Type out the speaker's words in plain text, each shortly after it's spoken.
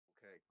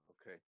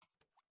Okay.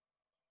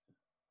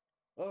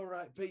 All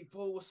right,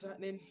 people, what's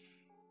happening?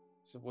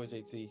 It's your boy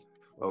JT.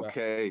 We're back.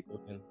 Okay.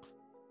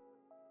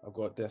 I've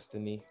got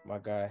Destiny, my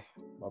guy,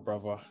 my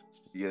brother.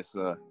 Yes,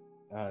 sir.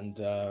 And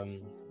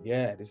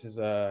this is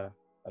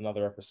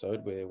another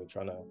episode where we're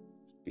trying to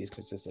be as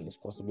consistent as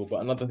possible.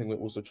 But another thing we're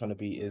also trying to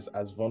be is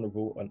as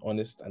vulnerable and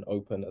honest and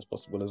open as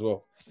possible as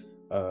well.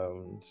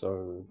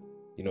 So,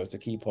 you know, to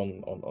keep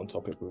on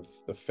topic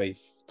with the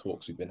faith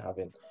talks we've been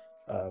having,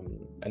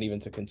 and even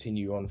to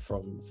continue on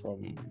from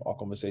our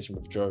conversation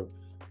with Joe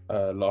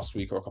last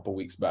week or a couple of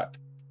weeks back.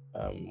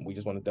 We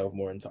just want to delve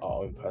more into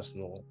our own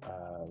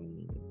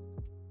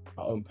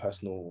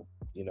personal,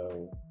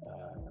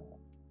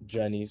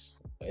 journeys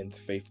in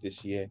faith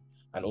this year,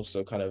 and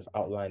also kind of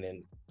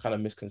outlining kind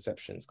of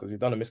misconceptions, because we've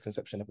done a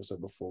misconception episode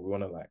before. We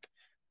want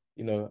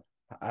to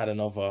add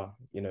another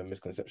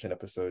misconception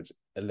episode,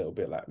 a little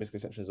bit like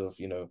misconceptions of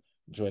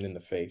joining the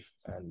faith,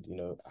 and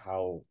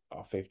how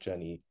our faith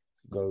journey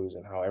goes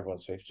and how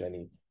everyone's faith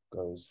journey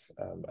goes,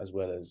 as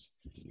well as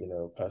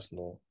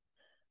personal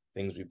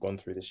things we've gone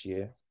through this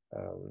year.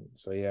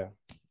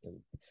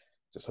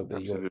 Just hope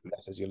that you're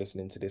blessed as you're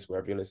listening to this,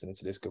 wherever you're listening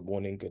to this. Good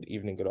morning, good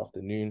evening, good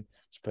afternoon.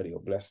 Just pray that you're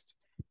blessed.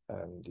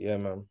 And yeah,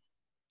 man.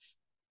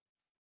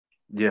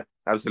 Yeah,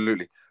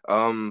 absolutely.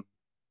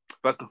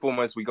 First and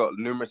foremost, we got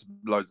numerous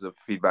loads of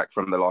feedback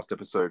from the last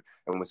episode,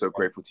 and we're so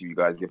grateful to you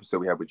guys. The episode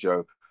we had with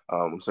Joe,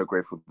 I'm so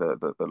grateful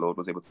that the Lord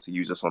was able to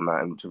use us on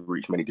that and to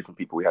reach many different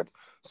people. We had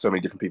so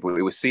many different people.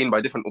 It was seen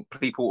by different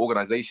people,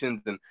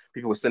 organizations, and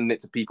people were sending it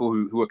to people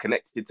who were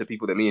connected to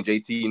people that me and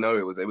JT know.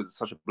 It was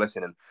such a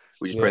blessing, and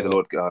we just pray the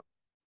Lord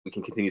we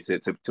can continue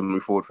to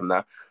move forward from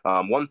that.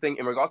 One thing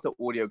in regards to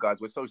audio, guys,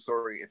 we're so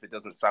sorry if it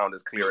doesn't sound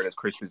as clear and as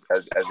crisp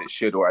as it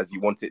should or as you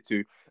want it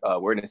to.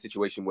 We're in a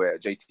situation where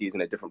JT is in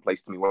a different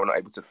place to me. We're not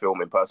able to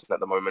film in person at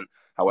the moment.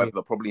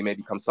 However, probably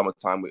maybe come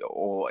summertime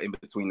or in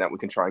between that, we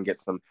can try and get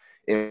some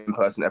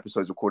in-person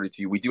episodes recorded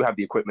to you. We do have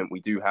the equipment.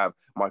 We do have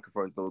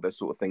microphones and all those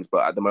sort of things.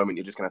 But at the moment,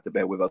 you're just going to have to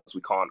bear with us.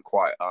 We can't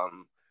quite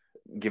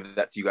give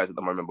that to you guys at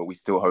the moment, but we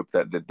still hope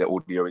that the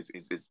audio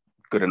is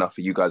good enough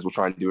for you guys. We'll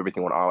try and do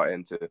everything on our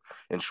end to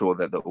ensure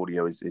that the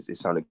audio is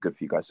sounding good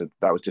for you guys. So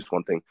that was just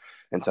one thing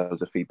in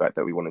terms of feedback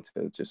that we wanted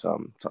to just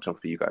touch on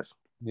for you guys.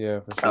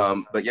 Yeah, for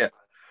sure. But yeah,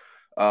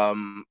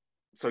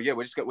 so yeah,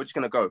 we're just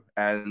gonna go,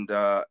 and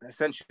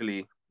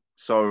essentially,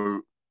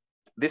 so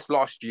this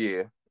last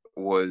year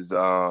was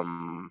for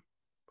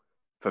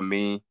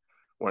me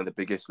one of the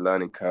biggest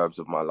learning curves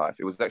of my life.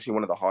 It was actually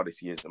one of the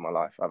hardest years of my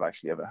life I've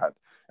actually ever had.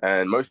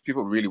 And most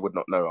people really would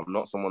not know. I'm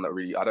not someone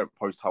that I don't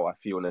post how I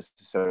feel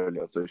necessarily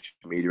on social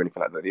media or anything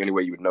like that. The only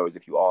way you would know is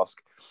if you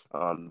ask.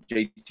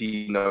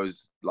 JT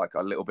knows like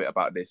a little bit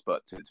about this,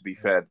 but to be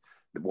fair,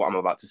 what I'm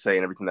about to say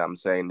and everything that I'm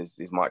saying is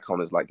might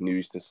come as like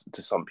news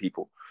to some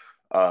people.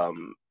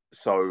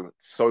 So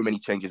many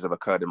changes have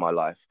occurred in my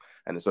life,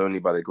 and it's only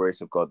by the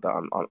grace of God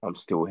that I'm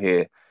still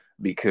here.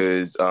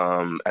 Because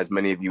as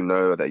many of you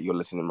know that you're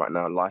listening right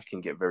now, life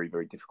can get very,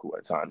 very difficult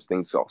at times.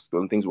 Things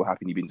will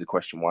happen. You begin to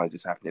question, why is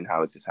this happening?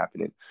 How is this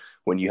happening?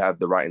 When you have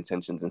the right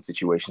intentions and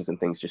situations and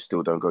things just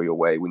still don't go your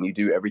way. When you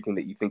do everything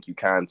that you think you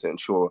can to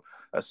ensure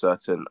a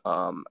certain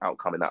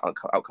outcome, and that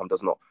outcome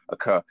does not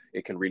occur,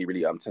 it can really,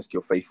 really test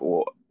your faith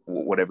or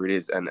whatever it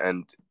is.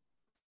 And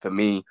for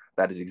me,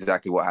 that is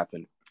exactly what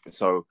happened.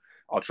 So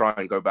I'll try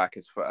and go back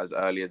as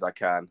early as I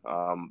can.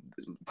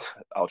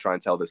 I'll try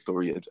and tell the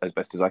story as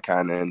best as I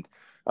can, and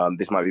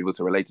this might be able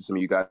to relate to some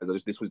of you guys.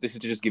 This is to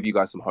just give you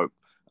guys some hope.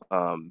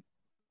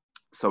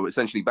 So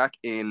essentially, I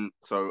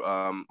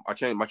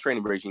changed my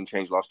training regime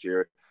changed last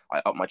year.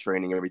 I upped my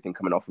training, everything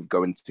coming off of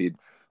going to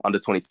under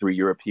 23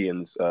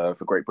 Europeans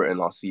for Great Britain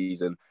last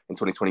season in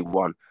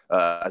 2021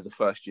 as the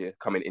first year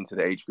coming into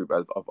the age group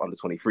of under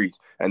 23s.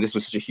 And this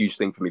was such a huge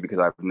thing for me because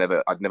I'd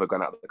never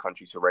gone out of the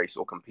country to race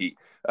or compete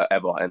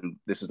ever. And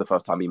this was the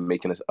first time me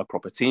making a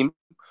proper team.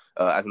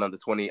 As an under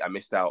 20, I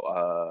missed out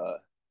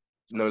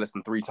no less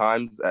than 3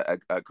 times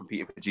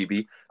competing for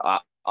GB.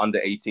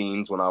 Under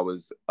 18s, when I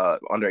was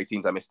under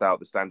 18s, I missed out.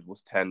 The standard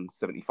was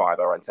 10.75.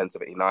 I ran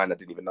 10.79. I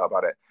didn't even know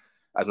about it.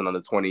 As an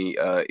under 20,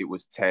 it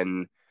was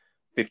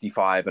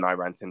 10.55, and I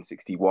ran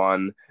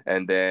 10.61.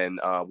 And then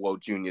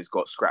World Juniors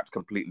got scrapped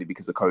completely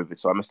because of COVID.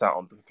 So I missed out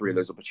on 3 of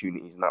those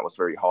opportunities, and that was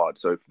very hard.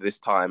 So for this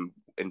time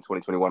in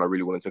 2021, I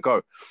really wanted to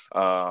go.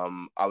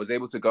 I was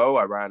able to go.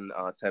 I ran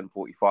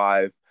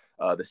 10.45.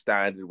 The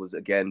standard was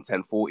again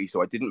 10.40,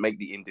 so I didn't make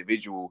the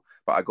individual,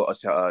 but I got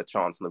a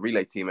chance on the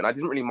relay team, and I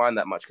didn't really mind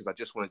that much because I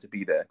just wanted to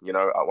be there. You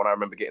know, when I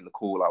remember getting the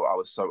call, I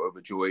was so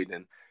overjoyed,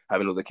 and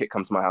having all the kit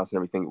come to my house and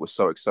everything, it was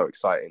so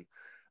exciting.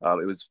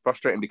 It was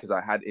frustrating because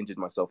I had injured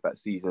myself that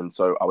season,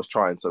 so I was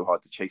trying so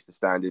hard to chase the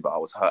standard, but I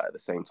was hurt at the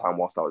same time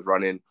whilst I was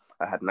running.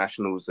 I had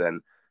nationals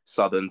and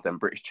Southerns, then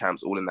British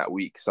champs all in that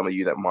week. Some of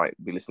you that might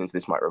be listening to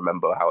this might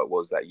remember how it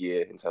was that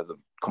year in terms of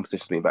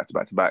competitions being back to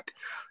back to back.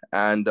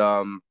 And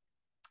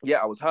yeah,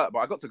 I was hurt, but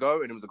I got to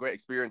go and it was a great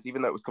experience.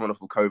 Even though it was coming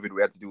off of COVID,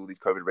 we had to do all these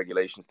COVID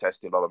regulations,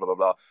 testing, blah, blah, blah, blah,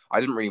 blah. I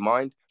didn't really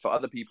mind. For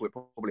other people, it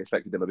probably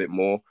affected them a bit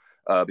more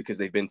because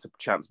they've been to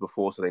champs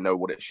before, so they know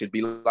what it should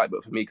be like.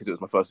 But for me, because it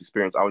was my first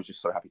experience, I was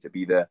just so happy to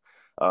be there.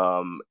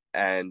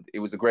 And it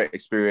was a great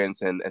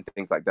experience and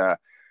things like that.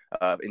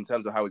 In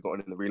terms of how we got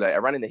in the relay, I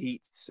ran in the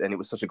heats and it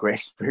was such a great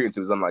experience. It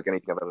was unlike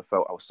anything I've ever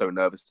felt. I was so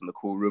nervous in the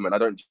cool room, and I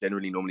don't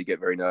generally normally get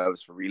very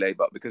nervous for relay,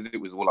 but because it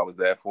was all I was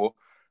there for,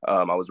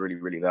 I was really,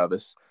 really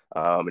nervous.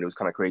 And it was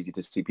kind of crazy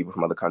to see people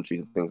from other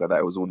countries and things like that.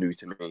 It was all new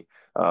to me.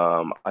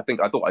 I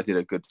thought I did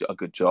a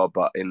good job,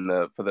 but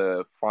for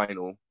the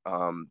final,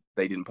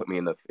 they didn't put me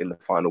in the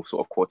final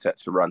sort of quartet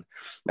to run,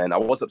 and I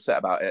was upset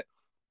about it.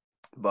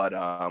 But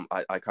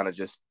I kind of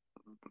just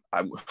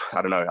I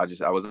don't know.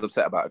 I was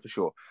upset about it for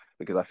sure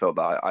because I felt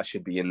that I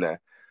should be in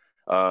there.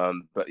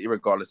 But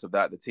regardless of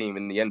that, the team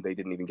in the end they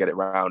didn't even get it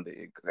round.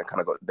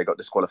 They got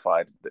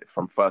disqualified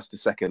from first to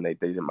second. They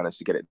didn't manage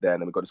to get it there,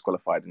 and then we got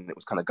disqualified, and it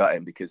was kind of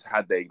gutting because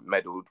had they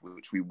medalled,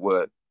 which we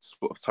were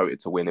sort of touted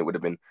to win, it would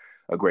have been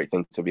a great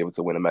thing to be able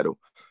to win a medal.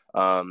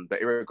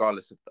 But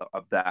regardless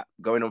of that,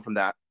 going on from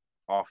that,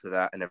 after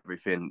that and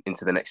everything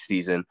into the next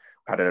season,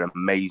 had an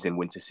amazing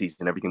winter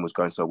season. Everything was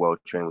going so well.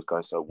 Training was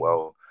going so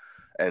well.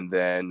 And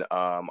then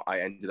I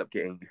ended up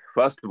getting,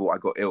 first of all, I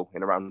got ill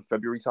in around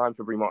February,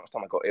 March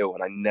time. I got ill,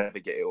 and I never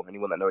get ill.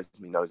 Anyone that knows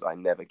me knows I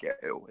never get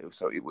ill. It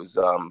was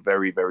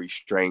very, very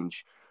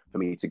strange for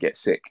me to get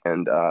sick.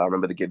 And I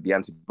remember the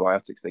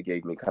antibiotics they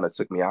gave me kind of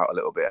took me out a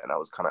little bit, and I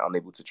was kind of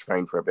unable to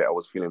train for a bit. I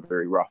was feeling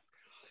very rough.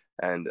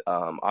 And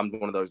I'm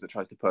one of those that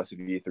tries to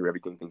persevere through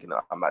everything, thinking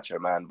that I'm macho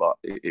man, but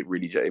it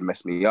really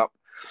messed me up.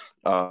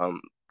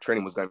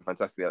 Training was going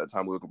fantastic at the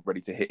time. We were ready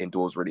to hit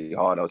indoors really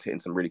hard. I was hitting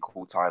some really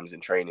cool times in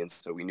training,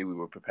 so we knew we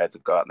were prepared to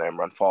go out there and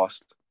run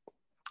fast.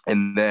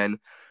 And then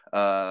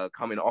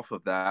coming off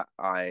of that,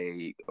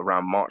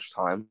 around March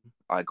time,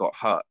 I got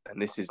hurt.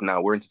 And this is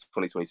now, we're into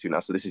 2022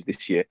 now, so this is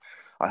this year.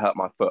 I hurt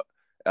my foot.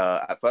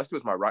 At first, it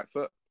was my right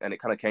foot, and it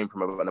kind of came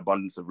from an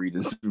abundance of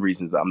reasons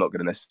that I'm not going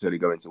to necessarily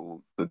go into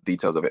all the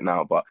details of it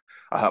now, but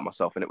I hurt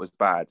myself and it was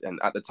bad. And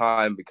at the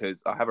time,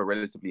 because I have a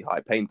relatively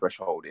high pain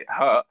threshold, it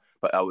hurt,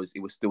 but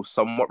it was still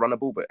somewhat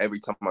runnable. But every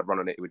time I'd run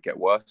on it, it would get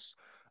worse.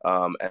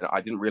 And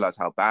I didn't realize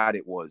how bad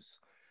it was,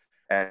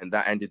 and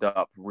that ended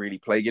up really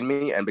plaguing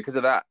me. And because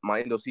of that, my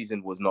indoor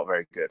season was not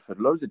very good for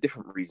loads of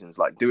different reasons,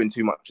 like doing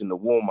too much in the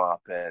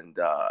warm-up and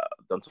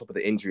on top of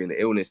the injury and the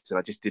illness, and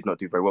I just did not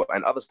do very well.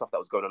 And other stuff that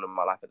was going on in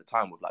my life at the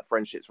time with like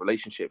friendships,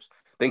 relationships,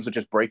 things were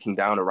just breaking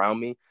down around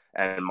me.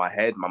 And my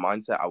head, my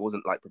mindset, I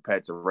wasn't like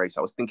prepared to race.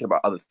 I was thinking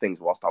about other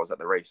things whilst I was at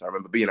the race. I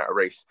remember being at a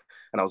race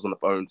and I was on the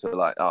phone to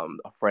like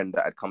a friend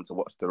that had come to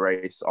watch the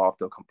race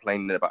after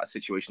complaining about a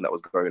situation that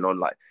was going on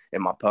like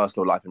in my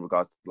personal life in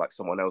regards to like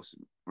someone else,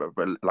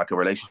 like a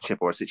relationship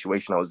or a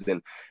situation I was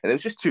in. And it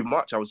was just too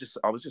much. I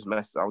was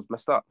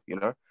messed up, you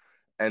know.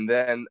 And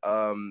then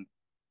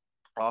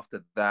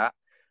after that,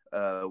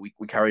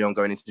 we carry on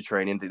going into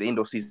training. The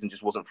indoor season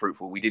just wasn't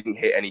fruitful. We didn't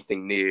hit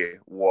anything near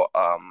what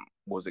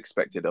was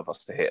expected of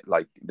us to hit.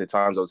 Like the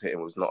times I was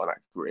hitting was not an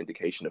accurate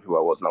indication of who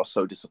I was, and I was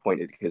so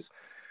disappointed because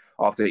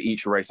after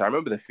each race, I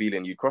remember the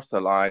feeling. You cross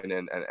the line,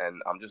 and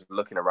I'm just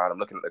looking around. I'm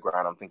looking at the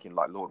ground. I'm thinking,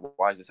 like, Lord,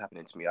 why is this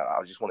happening to me?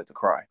 I just wanted to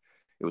cry.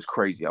 It was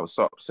crazy. I was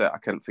so upset. I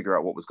couldn't figure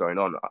out what was going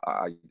on.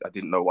 I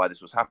didn't know why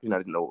this was happening. I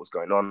didn't know what was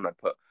going on. I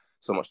put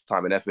so much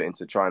time and effort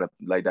into trying to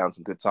lay down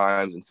some good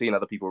times and seeing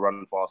other people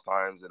run fast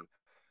times, and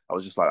I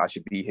was just like, I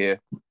should be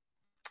here.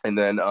 And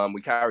then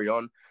we carry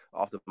on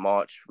after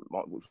March,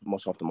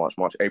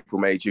 April,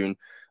 May, June.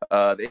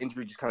 The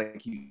injury just kind of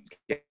keeps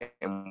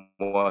getting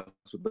worse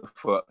with the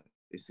foot.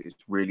 It's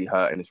really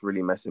hurting. It's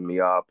really messing me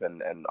up.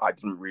 And I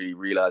didn't really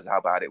realize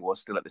how bad it was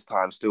still at this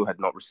time. Still had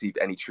not received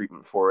any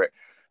treatment for it.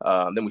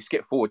 Then we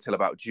skip forward till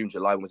about June,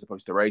 July when we're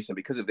supposed to race. And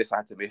because of this, I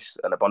had to miss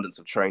an abundance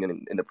of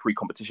training in the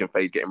pre-competition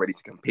phase, getting ready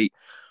to compete.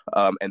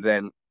 And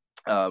then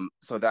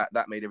so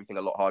that made everything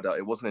a lot harder.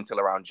 It wasn't until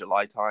around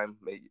July time,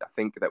 I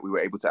think, that we were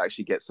able to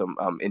actually get some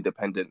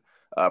independent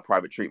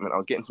private treatment. I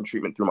was getting some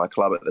treatment through my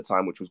club at the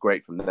time, which was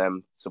great from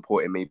them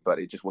supporting me, but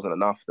it just wasn't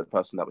enough. The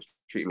person that was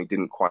treating me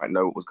didn't quite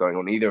know what was going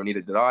on either, and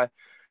neither did I.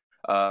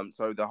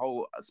 So the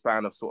whole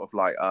span of sort of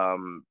like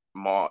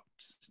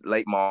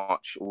late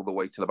March, all the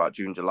way till about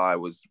June, July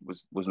was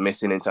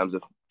missing in terms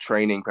of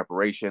training,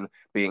 preparation,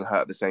 being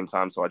hurt at the same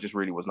time. So I just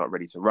really was not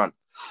ready to run.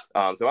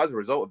 So as a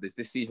result of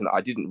this season,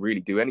 I didn't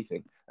really do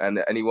anything.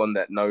 And anyone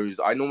that knows,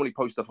 I normally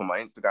post stuff on my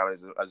Instagram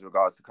as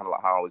regards to kind of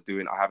like how I was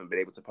doing. I haven't been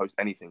able to post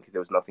anything because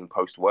there was nothing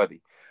post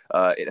worthy.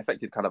 It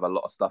affected kind of a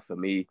lot of stuff for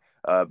me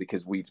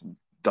because we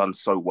done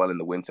so well in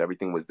the winter.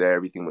 Everything was there.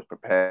 Everything was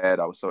prepared.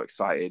 I was so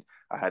excited.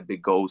 I had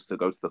big goals to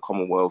go to the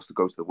Commonwealths, to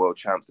go to the World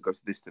Champs, to go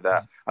to this, to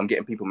that. I'm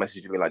getting people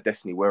messaging me like,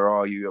 Destiny, where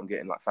are you? I'm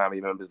getting like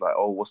family members like,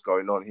 oh, what's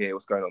going on here?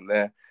 What's going on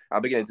there? I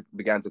began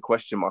to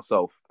question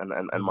myself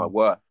and my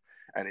worth.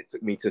 and it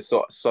took me to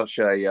such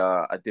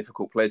a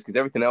difficult place, because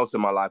everything else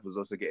in my life was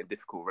also getting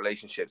difficult.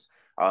 Relationships,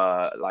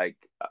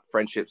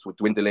 friendships were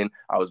dwindling.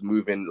 I was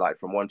moving like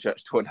from one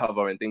church to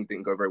another, and things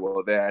didn't go very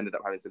well there. I ended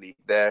up having to leave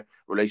there.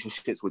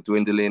 Relationships were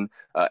dwindling.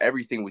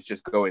 Everything was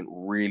just going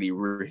really,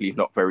 really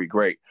not very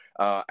great.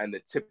 And the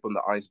tip on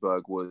the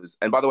iceberg was,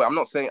 and by the way,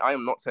 I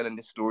am not telling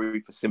this story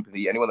for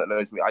sympathy. Anyone that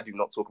knows me, I do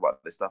not talk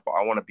about this stuff, but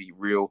I want to be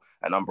real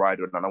and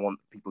unbridled, and I want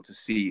people to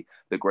see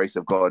the grace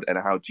of God and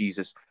how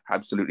Jesus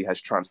absolutely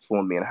has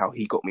transformed me and how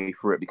he got me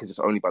through it, because it's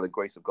only by the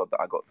grace of God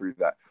that I got through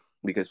that.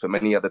 Because for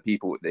many other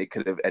people, they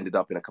could have ended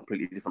up in a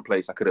completely different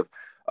place. I could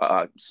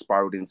have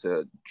spiraled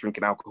into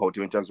drinking alcohol,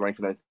 doing drugs, or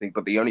anything else.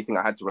 But the only thing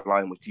I had to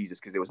rely on was Jesus,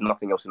 because there was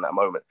nothing else in that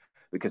moment,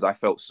 because I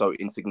felt so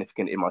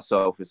insignificant in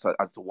myself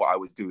as to what I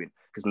was doing,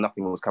 because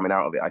nothing was coming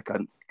out of it. I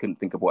couldn't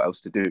think of what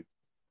else to do.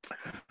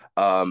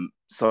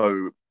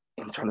 So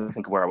I'm trying to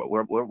think of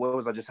where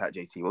was I just at,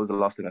 JT? What was the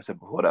last thing I said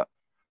before that?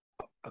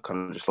 I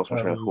kind of just lost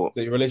my train of thought.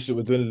 The relationship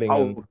with dwindling.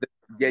 Oh,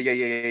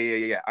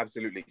 yeah,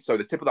 absolutely. So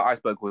the tip of the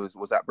iceberg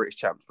was at British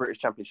Champs. British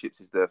Championships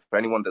is for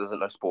anyone that doesn't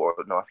know sport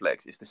or know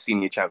athletics, it's the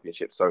senior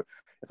championship. So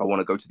if I want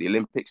to go to the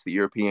Olympics, the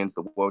Europeans,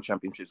 the World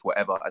Championships,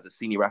 whatever, as a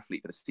senior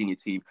athlete for the senior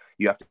team,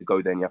 you have to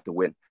go there and you have to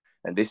win.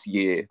 And this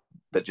year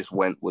that just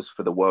went was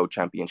for the World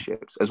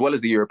Championships, as well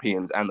as the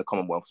Europeans and the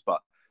Commonwealths.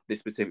 But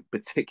this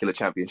particular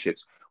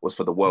championships was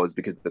for the Worlds,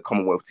 because the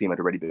Commonwealth team had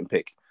already been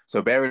picked. So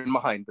bear in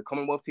mind, the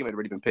Commonwealth team had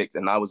already been picked,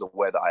 and I was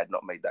aware that I had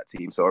not made that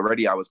team. So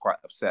already I was quite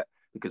upset,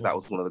 because that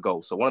was one of the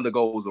goals. So one of the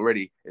goals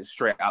already is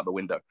straight out the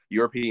window.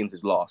 Europeans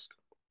is last.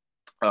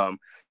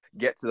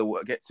 Get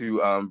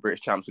to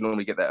British Champs. We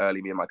normally get there early,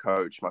 me and my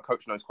coach. My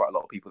coach knows quite a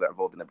lot of people that are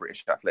involved in the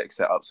British athletic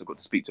setup, so I got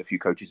to speak to a few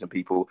coaches and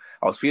people.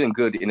 I was feeling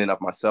good in and of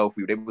myself.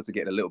 We were able to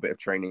get a little bit of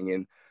training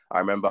in. I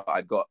remember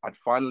I'd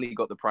finally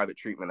got the private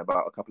treatment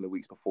about a couple of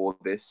weeks before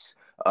this.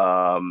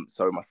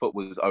 So my foot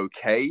was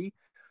okay,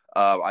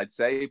 I'd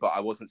say, but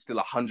I wasn't still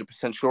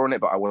 100% sure on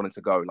it, but I wanted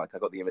to go. Like, I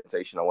got the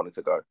invitation, I wanted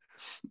to go.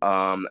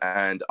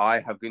 And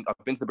I've been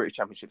to the British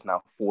Championships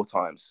now 4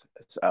 times,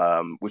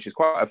 which is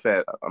quite a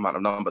fair amount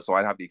of number. So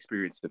I have the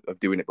experience of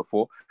doing it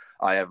before.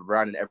 I have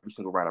ran in every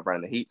single round. I've ran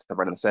in the heats, I've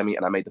ran in the semi,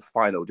 and I made the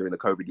final during the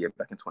COVID year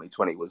back in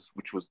 2020,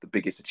 which was the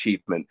biggest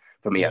achievement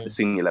for me at the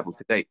senior level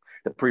to date.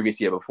 The previous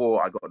year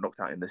before, I got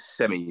knocked out in the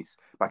semis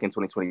back in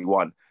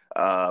 2021.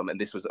 And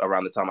this was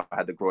around the time I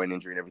had the groin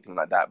injury and everything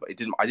like that. But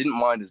I didn't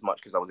mind as much,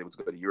 because I was able to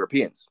go to the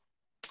Europeans.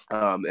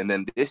 And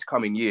then this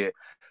coming year,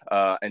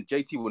 and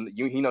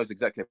JT he knows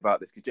exactly about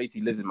this, because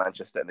JT lives in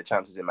Manchester and the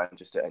Champs is in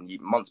Manchester, and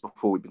months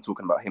before we've been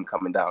talking about him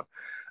coming down.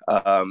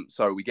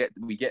 So we get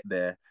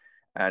there,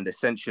 and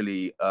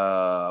essentially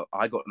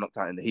I got knocked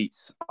out in the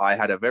heats. I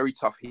had a very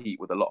tough heat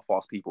with a lot of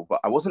fast people, but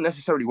I wasn't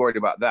necessarily worried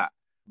about that.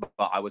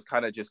 But I was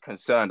kind of just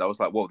concerned. I was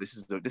like, "Whoa, this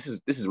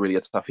is really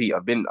a tough heat.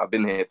 I've been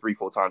here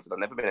 3-4 times, and I've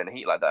never been in a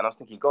heat like that." And I was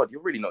thinking, God,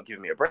 you're really not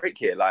giving me a break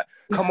here. Like,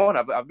 come on,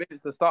 I've been to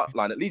the start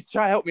line. At least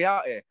try to help me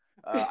out here.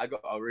 I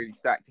got a really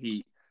stacked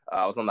heat.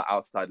 I was on the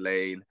outside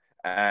lane,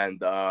 and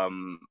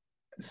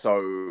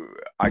so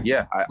I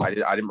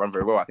didn't run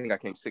very well. I think I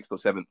came 6th or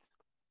 7th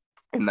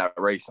in that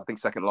race. I think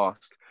second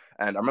last.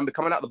 And I remember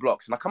coming out the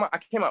blocks, and I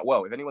came out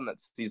well. If anyone that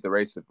sees the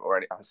race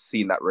already has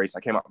seen that race, I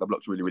came out the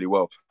blocks really, really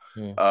well.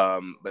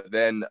 But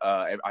then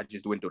I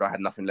just dwindled. I had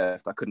nothing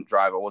left. I couldn't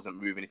drive. I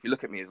wasn't moving. If you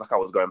look at me, it's like I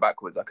was going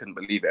backwards. I couldn't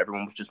believe it.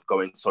 Everyone was just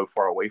going so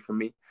far away from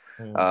me.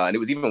 And it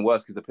was even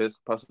worse, because the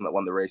person that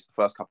won the race, the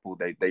first couple,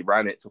 they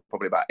ran it to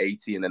probably about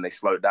 80, and then they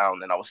slowed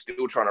down, and I was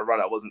still trying to run.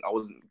 I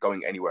wasn't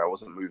going anywhere. I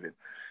wasn't moving.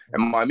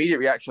 And my immediate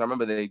reaction, I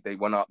remember they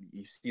went up.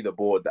 You see the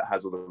board that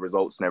has all the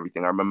results and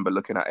everything. I remember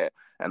looking at it,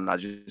 and I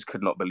just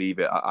could not believe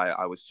it.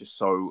 I was just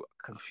so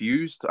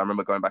confused. I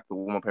remember going back to the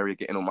warm-up area,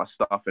 getting all my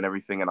stuff and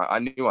everything, and I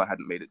knew I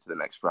hadn't made it to the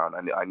next round.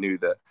 I knew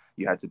that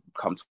you had to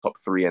come to top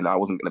 3, and I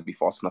wasn't going to be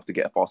fast enough to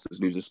get a fastest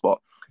loser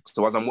spot.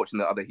 So as I'm watching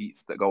the other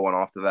heats that go on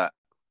after that,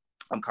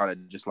 I'm kind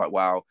of just like,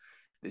 wow,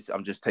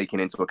 I'm just taking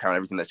into account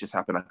everything that's just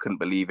happened. I couldn't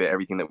believe it,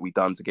 everything that we've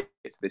done to get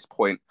to this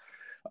point.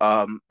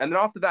 And then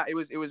after that, it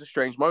was a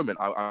strange moment.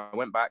 I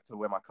went back to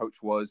where my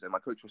coach was, and my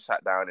coach was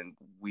sat down, and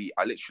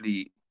I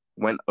literally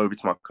went over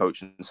to my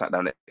coach and sat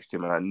down next to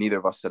him, and neither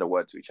of us said a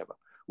word to each other.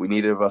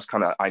 Neither of us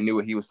I knew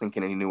what he was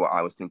thinking, and he knew what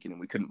I was thinking, and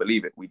we couldn't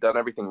believe it. We'd done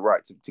everything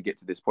right to get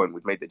to this point.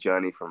 We'd made the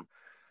journey from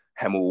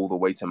Hemel all the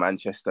way to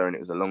Manchester, and it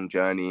was a long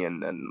journey.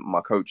 And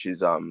my coach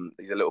is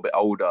he's a little bit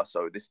older,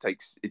 so this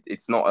takes a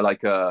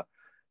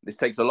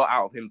lot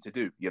out of him to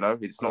do.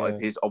 It's not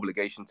his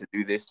obligation to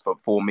do this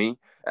for me.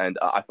 And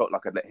I felt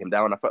like I'd let him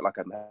down. I felt like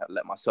I'd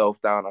let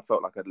myself down. I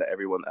felt like I'd let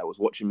everyone that was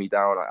watching me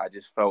down. I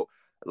just felt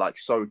like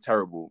so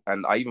terrible,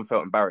 and I even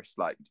felt embarrassed.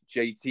 Like,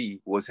 JT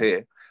was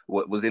here,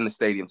 was in the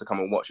stadium to come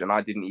and watch, and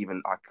I didn't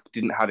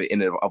have it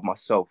in and of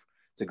myself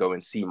to go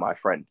and see my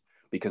friend,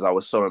 because I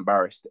was so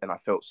embarrassed, and I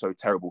felt so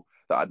terrible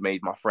that I'd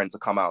made my friend to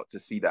come out to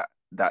see that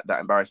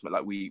embarrassment.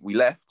 Like, we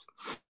left,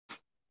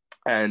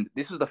 and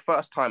this was the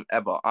first time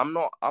ever. I'm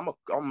not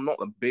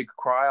a big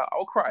crier.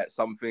 I'll cry at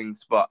some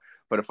things, but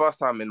for the first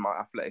time in my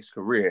athletics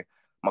career,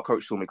 my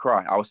coach saw me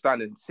cry. I was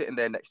sitting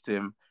there next to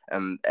him,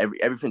 and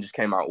everything just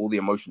came out. All the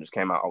emotion just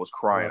came out. I was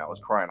crying. Wow. I was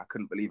crying. I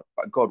couldn't believe it.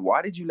 Like, God,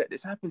 why did you let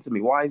this happen to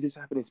me? Why is this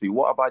happening to me?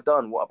 What have I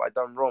done? What have I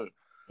done wrong?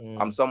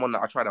 I'm someone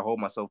that I try to hold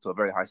myself to a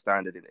very high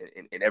standard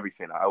in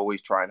everything. I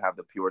always try and have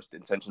the purest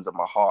intentions of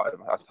my heart.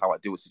 That's how I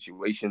deal with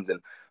situations. And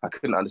I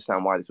couldn't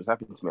understand why this was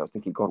happening to me. I was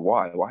thinking, God,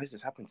 why? Why is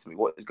this happening to me?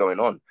 What is going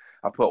on?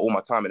 I put all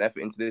my time and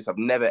effort into this. I've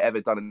never, ever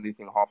done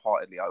anything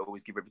half-heartedly. I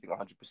always give everything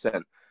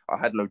 100%. I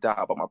had no doubt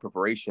about my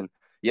preparation.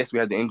 Yes, we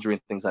had the injury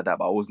and things like that,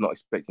 but I was not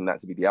expecting that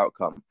to be the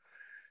outcome.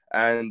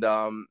 And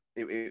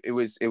it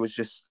was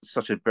just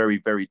such a very,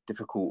 very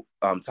difficult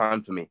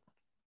time for me.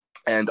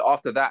 And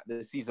after that,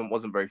 the season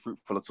wasn't very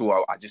fruitful at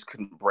all. I just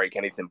couldn't break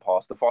anything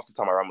past. The fastest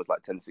time I ran was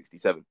like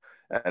 10:67.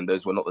 And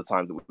those were not the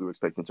times that we were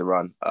expecting to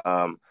run.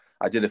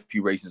 I did a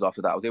few races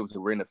after that. I was able to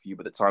win a few,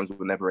 but the times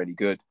were never any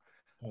good.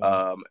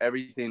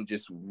 Everything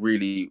just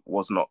really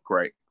was not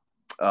great.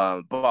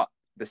 But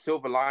the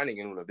silver lining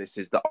in all of this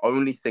is the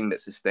only thing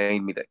that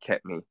sustained me, that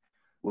kept me,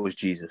 was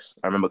Jesus.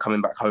 I remember coming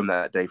back home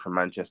that day from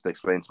Manchester,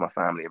 explaining to my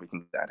family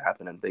everything that had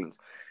happened and things.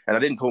 And I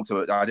didn't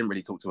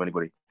really talk to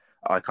anybody.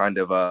 I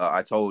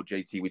told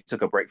JT we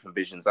took a break from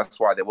Visions. That's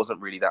why there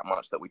wasn't really that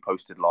much that we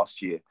posted last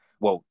year.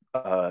 Well,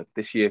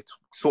 this year,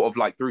 sort of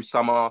like through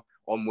summer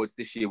onwards,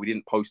 this year we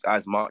didn't post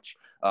as much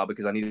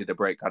because I needed a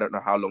break. I don't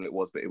know how long it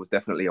was, but it was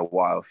definitely a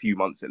while, a few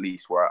months at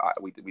least, where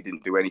we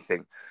didn't do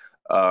anything.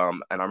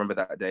 And I remember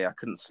that day I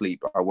couldn't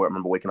sleep. I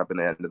remember waking up in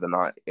the middle of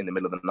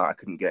the night. I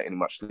couldn't get any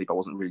much sleep. I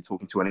wasn't really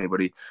talking to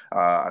anybody.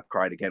 I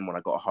cried again when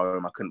I got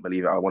home. I couldn't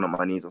believe it. I went on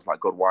my knees. I was like,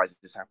 God, why is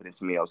this happening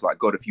to me? I was like,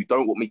 God, if you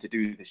don't want me to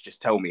do this,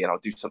 just tell me and I'll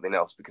do something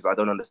else, because I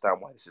don't understand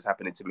why this is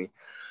happening to me.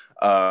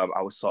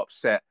 I was so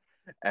upset.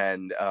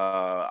 And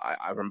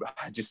I remember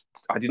I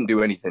didn't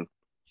do anything.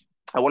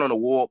 I went on a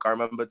walk, I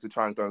remember, to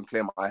try and go and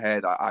clear my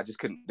head. I just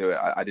couldn't do it.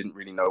 I didn't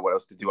really know what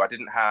else to do. I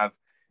didn't have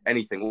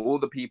anything. All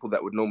the people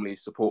that would normally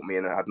support me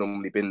and had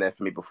normally been there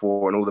for me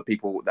before, and all the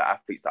people, the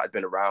athletes that I'd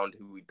been around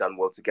who we'd done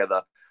well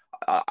together,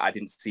 I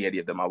didn't see any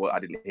of them. I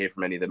didn't hear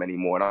from any of them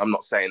anymore. And I'm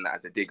not saying that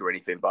as a dig or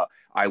anything, but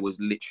I was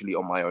literally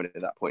on my own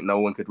at that point. No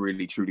one could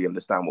really truly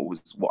understand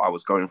what I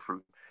was going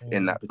through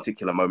in that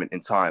particular moment in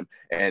time.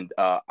 And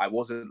I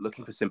wasn't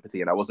looking for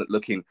sympathy, and I wasn't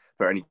looking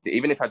for anything.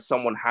 Even if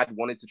someone had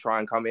wanted to try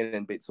and come in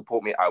and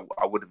support me,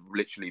 I would have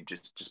literally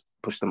just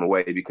pushed them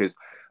away, because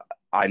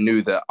I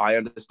knew that I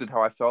understood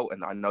how I felt,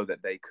 and I know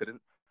that they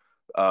couldn't.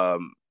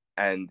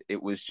 And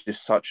it was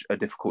just such a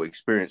difficult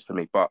experience for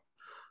me. But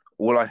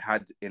all I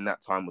had in that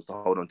time was to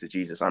hold on to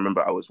Jesus. I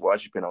remember I was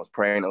worshiping, I was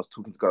praying, I was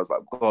talking to God. I was like,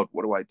 God,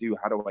 what do I do?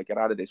 How do I get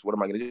out of this? What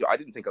am I going to do? I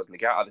didn't think I was going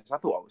to get out of this. I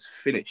thought I was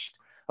finished.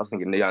 I was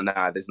thinking,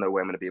 nah, there's no way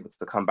I'm going to be able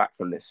to come back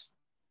from this.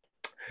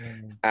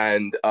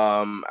 And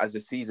as the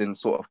season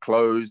sort of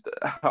closed,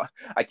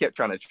 I kept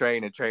trying to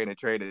train,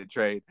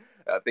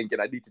 thinking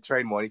I need to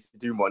train more, I need to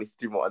do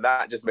more, and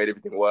that just made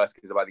everything worse,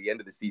 because by the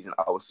end of the season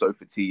I was so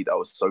fatigued, I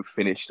was so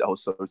finished, I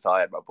was so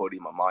tired, my body,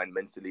 my mind,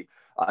 mentally.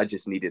 I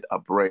just needed a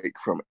break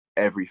from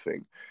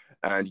everything.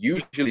 And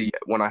usually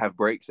when I have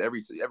breaks,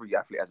 every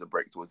athlete has a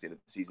break towards the end of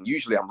the season.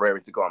 Usually I'm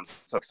raring to go. I'm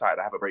so excited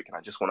I have a break, and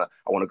I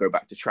want to go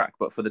back to track.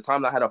 But for the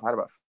time that I had off, I had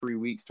about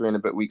 3 and a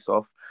bit weeks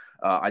off.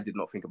 I did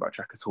not think about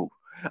track at all.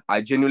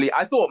 I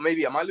thought,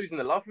 maybe, am I losing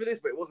the love for this?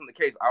 But it wasn't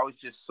the case. I was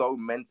just so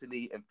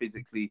mentally and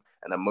physically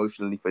and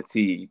emotionally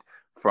fatigued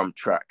from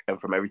track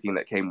and from everything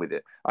that came with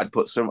it. I'd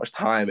put so much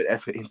time and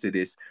effort into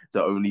this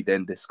to only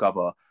then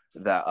discover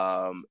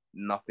that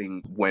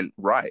nothing went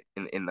right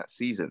in that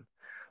season.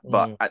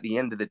 But at the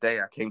end of the day,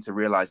 I came to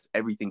realize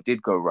everything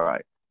did go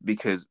right,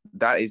 because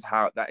that is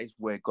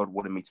where God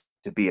wanted me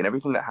to be. And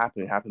everything that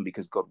happened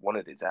because God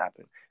wanted it to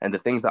happen. And the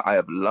things that I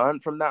have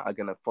learned from that are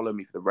going to follow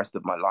me for the rest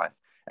of my life.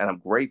 And I'm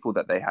grateful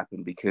that they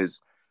happened, because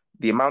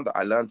the amount that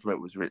I learned from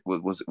it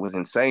was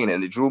insane.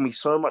 And it drew me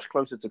so much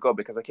closer to God,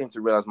 because I came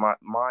to realize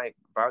my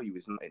value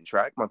isn't in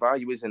track. My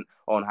value isn't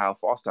on how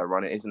fast I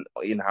run. It isn't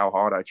in how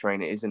hard I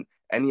train. It isn't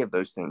any of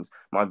those things.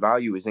 My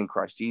value is in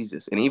Christ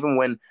Jesus. And even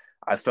when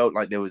I felt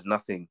like there was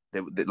nothing,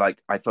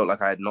 like I felt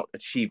like I had not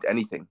achieved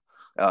anything,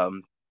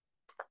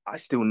 I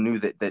still knew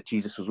that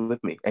Jesus was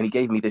with me, and he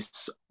gave me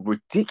this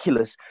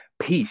ridiculous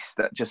peace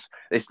that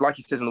it's like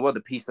he says in the word,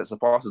 the peace that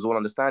surpasses all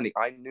understanding.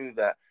 I knew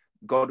that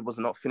God was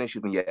not finished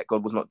with me yet.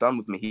 God was not done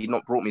with me. He had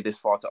not brought me this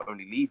far to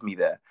only leave me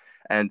there.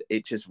 And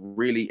it just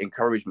really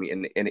encouraged me,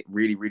 and it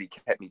really, really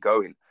kept me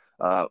going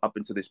up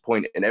until this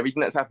point. And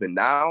everything that's happened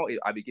now,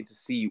 I begin to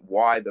see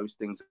why those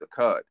things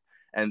occurred.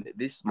 And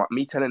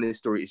me telling this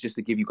story is just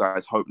to give you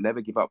guys hope. Never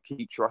give up.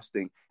 Keep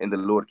trusting in the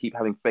Lord. Keep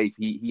having faith.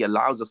 He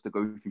allows us to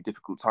go through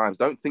difficult times.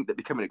 Don't think that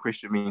becoming a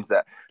Christian means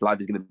that life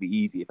is going to be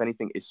easy. If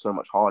anything, it's so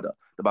much harder.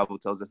 The Bible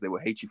tells us they will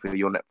hate you for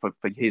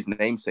his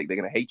name's sake. They're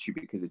going to hate you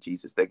because of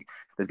Jesus. There's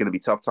going to be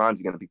tough times.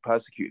 You're going to be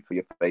persecuted for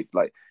your faith.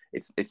 Like,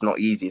 it's not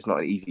easy. It's not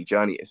an easy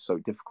journey. It's so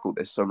difficult.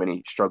 There's so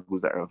many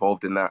struggles that are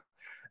involved in that.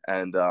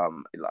 And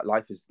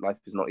life is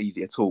not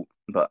easy at all.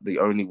 But the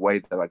only way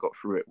that I got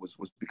through it was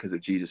because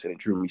of Jesus, and it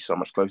drew me so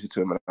much closer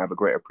to him. And I have a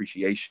great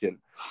appreciation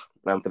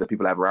for the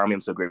people I have around me.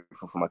 I'm so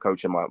grateful for my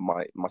coach and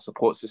my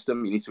support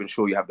system. You need to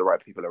ensure you have the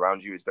right people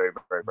around you. It's very,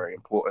 very, very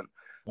important.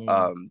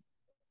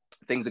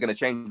 Things are going to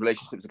change.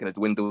 Relationships are going to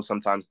dwindle.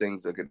 Sometimes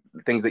things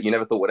that you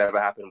never thought would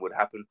ever happen would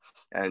happen,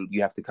 and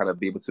you have to kind of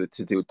be able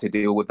to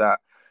deal with that.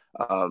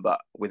 But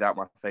without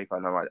my faith, I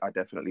know I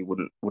definitely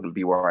wouldn't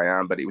be where I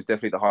am. But it was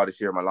definitely the hardest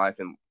year of my life,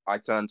 and I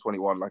turned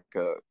 21 like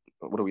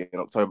what are we in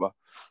October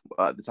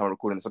at the time of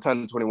recording this. I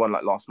turned 21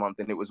 like last month,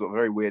 and it was a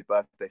very weird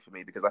birthday for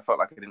me because I felt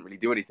like I didn't really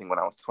do anything when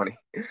I was 20.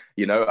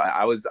 You know,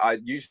 I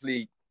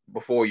usually,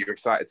 before, you're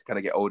excited to kind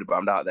of get older, but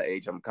I'm not at that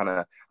age. I'm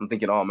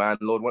thinking, oh man,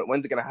 Lord,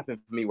 when's it going to happen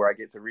for me where I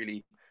get to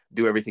really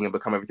do everything and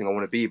become everything I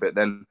want to be? But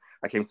then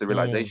I came to the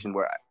realization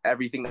where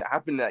everything that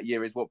happened that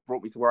year is what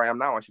brought me to where I am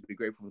now. I should be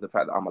grateful for the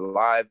fact that I'm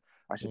alive.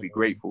 I should be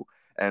grateful.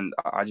 And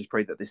I just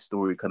pray that this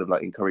story kind of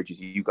like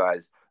encourages you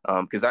guys,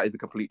 because that is the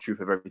complete truth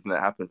of everything that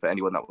happened for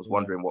anyone that was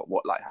wondering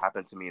what like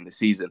happened to me in the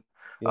season.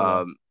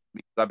 I've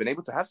been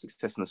able to have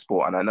success in the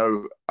sport, and I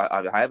know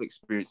I have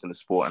experience in the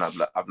sport,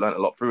 and I've learned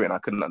a lot through it, and I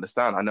couldn't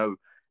understand. I know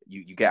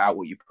you get out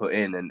what you put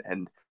in,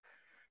 and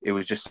it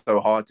was just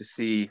so hard to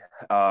see.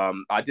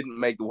 I didn't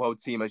make the world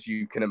team, as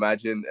you can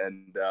imagine,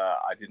 and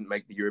I didn't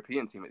make the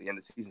European team at the end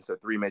of the season. So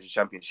 3 major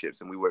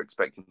championships, and we were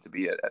expecting to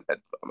be at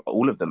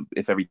all of them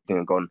if everything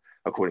had gone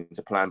according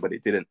to plan, but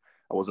it didn't.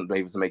 I wasn't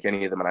able to make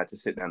any of them, and I had to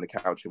sit down on the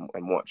couch and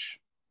watch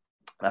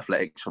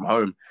athletics from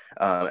home.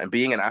 And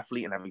being an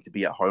athlete and having to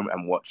be at home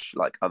and watch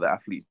like other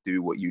athletes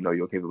do what you know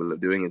you're capable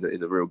of doing is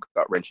a real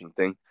gut-wrenching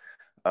thing.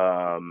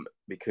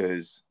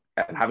 Because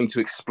and having to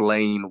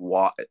explain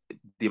what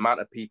the amount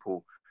of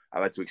people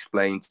I had to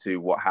explain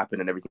to what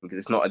happened and everything, because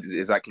it's not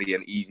exactly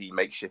an easy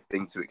makeshift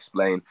thing to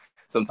explain.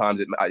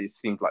 Sometimes it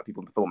seemed like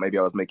people thought maybe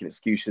I was making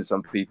excuses.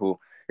 Some people,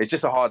 it's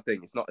just a hard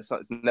thing. It's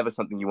never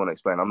something you want to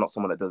explain. I'm not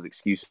someone that does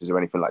excuses or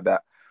anything like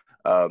that.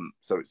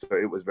 So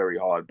it was very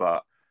hard,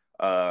 but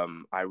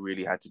I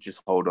really had to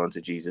just hold on to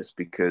Jesus,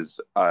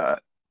 because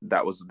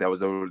that was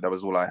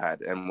all I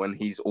had. And when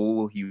he's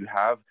all you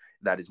have,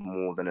 that is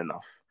more than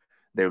enough.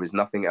 There was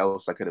nothing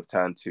else I could have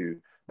turned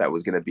to that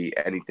was going to be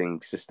anything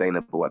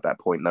sustainable at that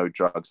point. No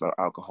drugs, no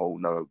alcohol,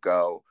 no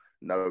girl,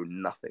 no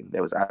nothing.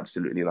 There was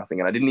absolutely nothing.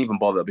 And I didn't even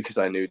bother, because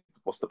I knew,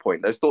 what's the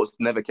point? Those thoughts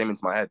never came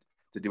into my head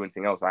to do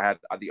anything else.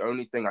 The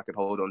only thing I could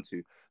hold on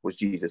to was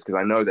Jesus, because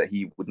I know that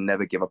he would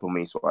never give up on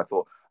me. So I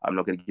thought, I'm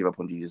not going to give up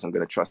on Jesus. I'm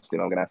going to trust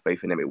him. I'm going to have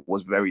faith in him. It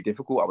was very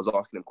difficult. I was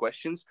asking him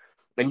questions,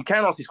 and you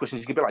can ask these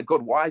questions. You can be like,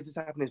 God, why is this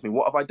happening to me?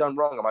 What have I done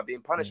wrong? Am I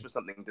being punished for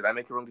something? Did I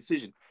make a wrong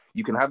decision?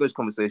 You can have those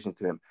conversations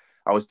to him.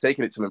 I was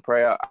taking it to him in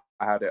prayer.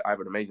 I have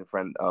an amazing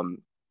friend,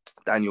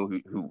 Daniel,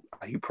 who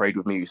prayed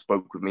with me, who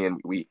spoke with me,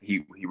 and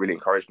he really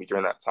encouraged me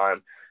during that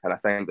time. And I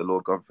thank the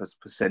Lord God for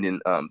sending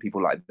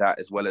people like that,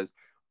 as well as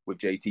with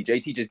JT.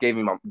 JT just gave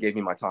me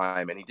my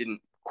time, and he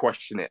didn't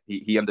question it.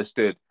 He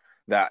understood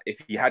that if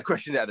he had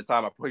questioned it at the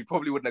time, I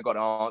probably wouldn't have got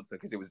an answer,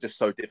 because it was just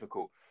so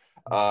difficult.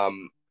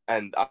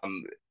 It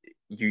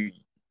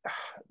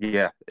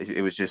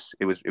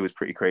was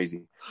pretty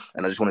crazy,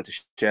 and I just wanted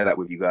to share that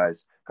with you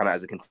guys, kind of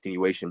as a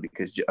continuation,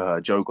 because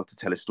Joe got to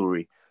tell a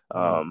story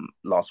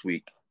last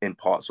week in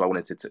part, so I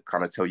wanted to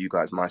kind of tell you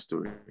guys my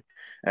story.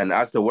 And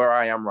as to where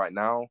I am right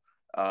now,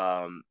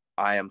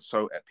 I am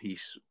so at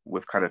peace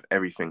with kind of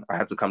everything. I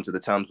had to come to the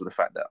terms with the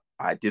fact that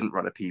I didn't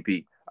run a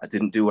PB. I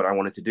didn't do what I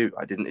wanted to do.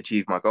 I didn't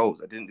achieve my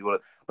goals. I didn't do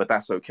but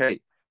that's okay,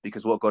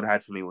 because what God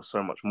had for me was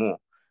so much more.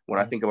 When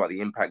I think about the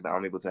impact that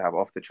I'm able to have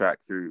off the track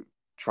through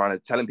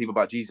telling people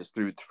about Jesus,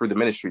 through the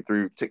ministry,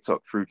 through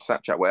TikTok, through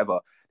Snapchat, whatever,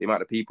 the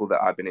amount of people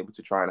that I've been able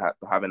to try and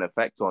have an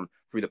effect on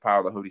through the power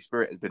of the Holy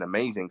Spirit has been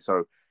amazing.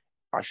 So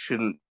I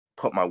shouldn't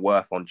put my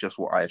worth on just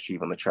what I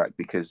achieve on the track,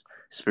 because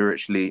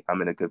spiritually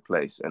I'm in a good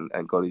place, and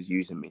God is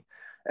using me.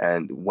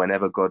 And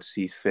whenever God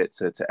sees fit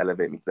to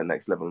elevate me to the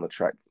next level on the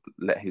track,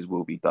 let his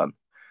will be done.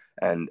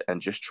 And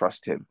just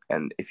trust him.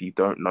 And if you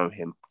don't know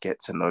him,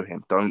 get to know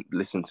him. Don't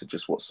listen to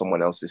just what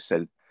someone else has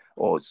said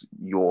or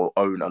your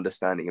own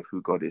understanding of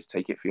who God is.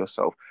 Take it for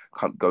yourself.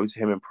 Go to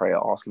him in prayer.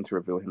 Ask him to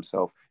reveal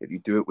himself. If you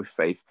do it with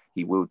faith,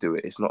 he will do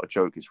it. It's not a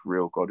joke. It's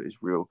real. God is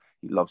real.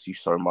 He loves you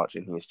so much,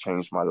 and he has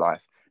changed my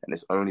life. And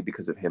it's only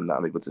because of him that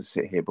I'm able to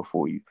sit here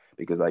before you,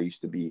 because I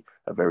used to be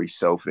a very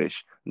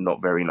selfish,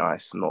 not very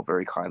nice, not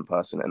very kind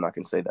person. And I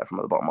can say that from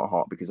the bottom of my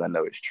heart, because I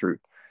know it's true.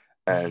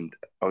 And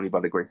only by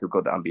the grace of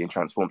God that I'm being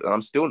transformed. And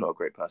I'm still not a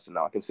great person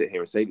now. I can sit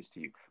here and say this to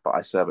you, but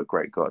I serve a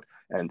great God.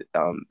 And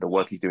the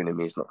work he's doing in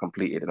me is not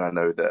completed. And I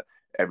know that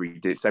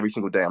every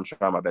single day, I'm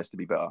trying my best to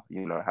be better,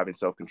 having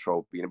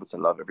self-control, being able to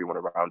love everyone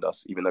around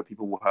us, even though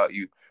people will hurt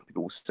you,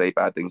 people will say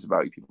bad things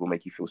about you, people will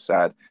make you feel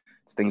sad.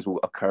 Things will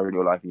occur in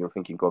your life and you're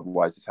thinking, God,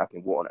 why is this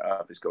happening? What on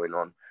earth is going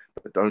on?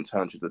 But don't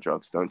turn to the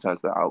drugs, don't turn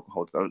to the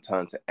alcohol, don't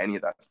turn to any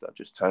of that stuff.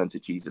 Just turn to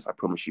Jesus. I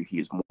promise you, he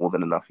is more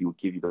than enough. He will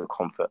give you the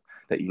comfort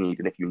that you need.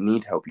 And if you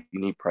need help, you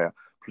need prayer,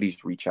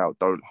 please reach out.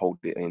 Don't hold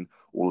it in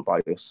all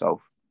by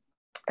yourself.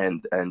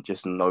 And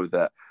just know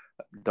that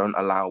Don't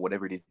allow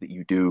whatever it is that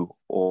you do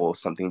or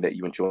something that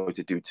you enjoy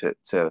to do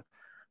to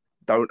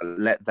don't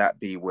let that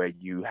be where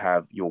you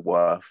have your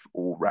worth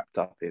all wrapped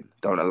up in.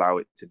 Don't allow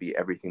it to be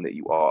everything that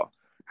you are.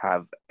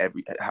 Have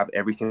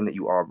everything that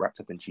you are wrapped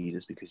up in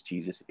Jesus, because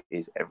Jesus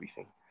is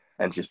everything.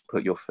 And just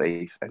put your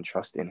faith and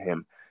trust in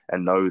him,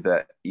 and know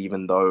that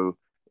even though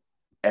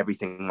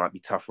everything might be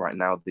tough right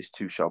now, this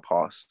too shall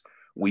pass.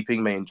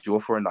 Weeping may endure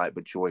for a night,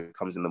 but joy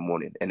comes in the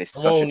morning. And it's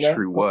Come such a on, now.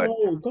 true word,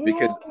 Go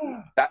because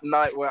on. that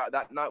night where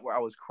I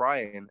was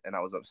crying and I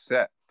was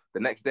upset, the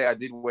next day I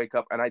did wake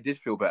up and I did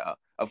feel better.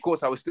 Of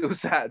course, I was still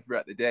sad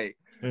throughout the day,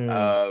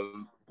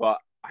 Mm, but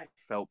I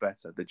felt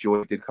better. The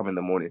joy did come in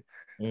the morning,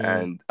 mm.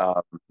 and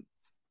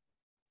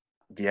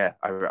yeah,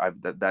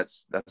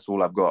 that's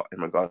all I've got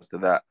in regards to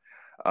that.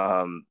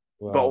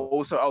 But Wow.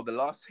 also, the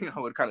last thing I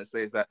would kind of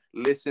say is that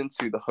listen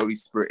to the Holy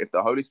Spirit. If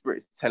the Holy Spirit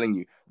is telling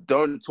you,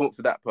 don't talk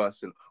to that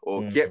person,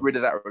 or get Mm, rid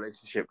of that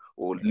relationship,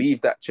 or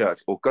leave that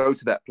church, or go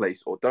to that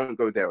place, or don't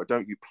go there, or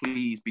don't, you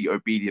please be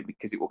obedient,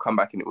 because it will come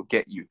back and it will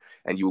get you,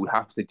 and you will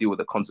have to deal with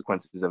the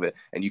consequences of it.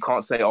 And you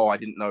can't say, oh, I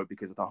didn't know,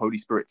 because the Holy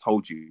Spirit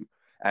told you.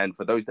 And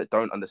for those that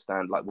don't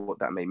understand like what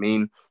that may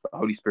mean, the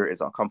Holy Spirit is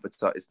our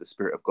comforter, is the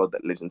Spirit of God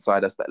that lives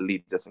inside us, that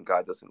leads us and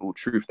guides us in all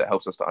truth, that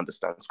helps us to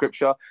understand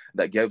Scripture,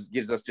 that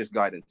gives us just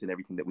guidance in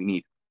everything that we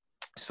need.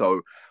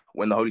 So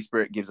when the Holy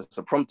Spirit gives us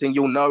a prompting,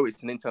 you'll know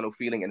it's an internal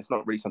feeling, and it's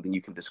not really something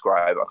you can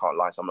describe. I can't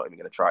lie, so I'm not even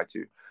going to try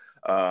to.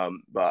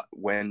 But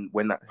when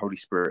that Holy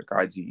Spirit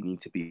guides you, you need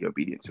to be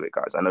obedient to it,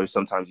 guys. I know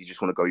sometimes you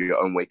just want to go your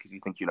own way because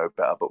you think you know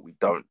better, but we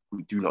don't.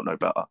 We do not know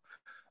better.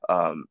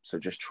 So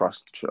just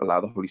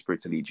allow the Holy Spirit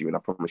to lead you, and I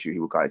promise you, he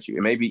will guide you.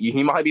 And maybe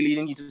he might be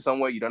leading you to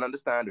somewhere you don't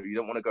understand, or you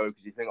don't want to go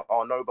because you think,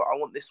 oh no, but I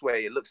want this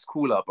way, it looks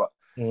cooler. But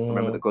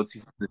remember that mm. God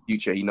sees the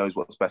future. He knows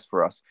what's best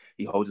for us.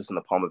 He holds us in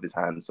the palm of his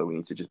hand, so we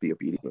need to just be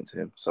obedient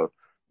to him. So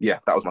yeah,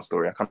 that was my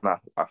story. I'm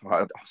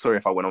sorry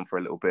if I went on for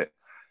a little bit.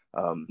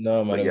 No,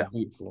 man, But it was yeah.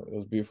 beautiful. It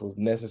was beautiful. It's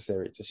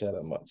necessary to share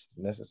that much. It's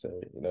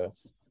necessary,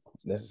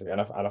 It's necessary.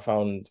 And I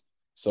found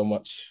so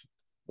much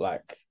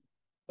like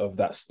of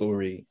that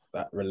story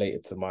that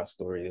related to my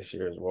story this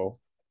year as well.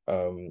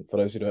 For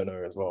those who don't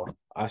know as well,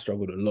 I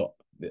struggled a lot.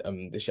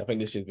 This year, I think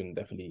this year's been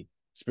definitely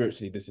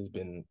spiritually, this has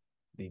been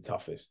the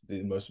toughest,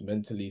 the most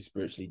mentally,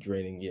 spiritually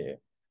draining year.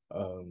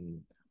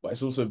 But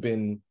it's also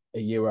been a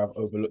year where I've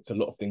overlooked a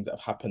lot of things that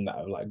have happened that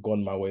have like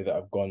gone my way, that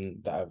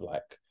have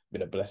like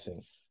been a blessing.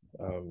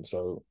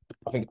 So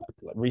I think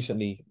like,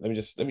 recently, let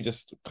me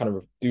just kind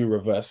of do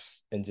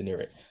reverse engineer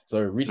it.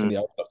 So Mm. recently,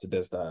 I was up to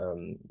this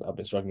that I've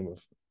been struggling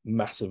with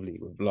massively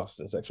with lust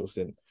and sexual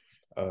sin,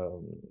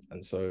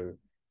 and so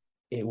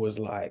it was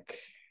like,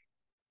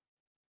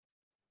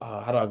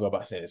 how do I go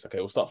about saying this? Okay,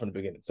 we'll start from the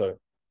beginning. So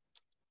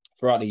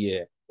throughout the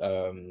year,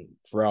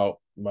 throughout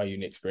my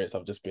uni experience,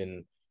 I've just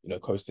been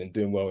coasting,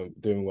 doing well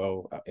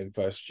in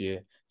first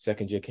year.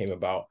 Second year came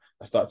about,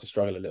 I started to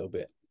struggle a little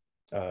bit.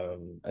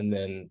 And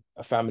then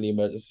a family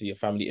emergency, a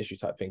family issue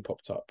type thing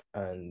popped up,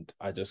 and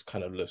I just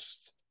kind of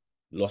lost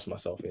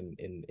myself in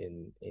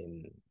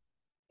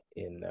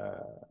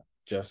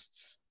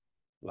just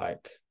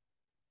like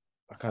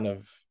I kind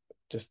of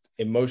just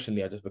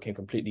emotionally I just became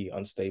completely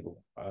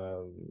unstable.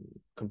 And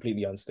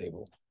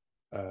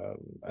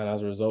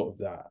as a result of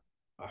that,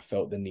 I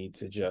felt the need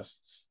to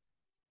just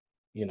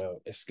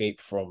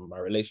escape from my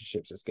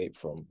relationships, escape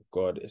from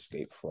God,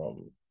 escape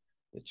from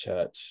the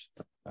church.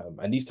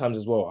 And these times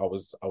as well, I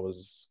was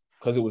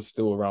because it was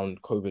still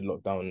around COVID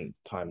lockdown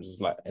times,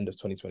 it's like end of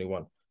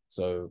 2021.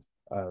 So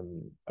I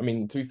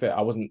mean, to be fair,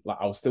 I was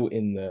still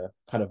in the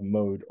kind of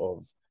mode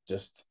of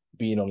just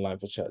being online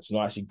for church,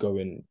 not actually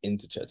going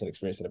into church and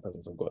experiencing the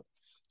presence of God.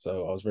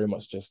 So I was very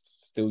much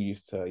just still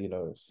used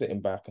to,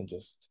 sitting back and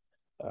just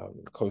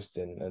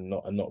coasting and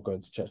not going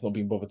to church, not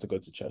being bothered to go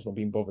to church, not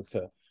being bothered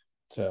to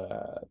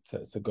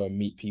go and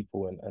meet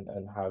people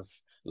and have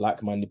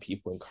like-minded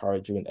people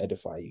encourage you and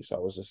edify you. So I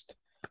was just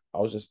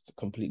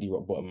completely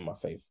rock bottom in my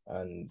faith,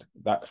 and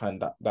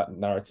that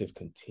narrative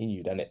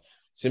continued, and it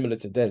similar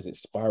to Des, it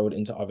spiraled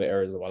into other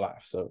areas of my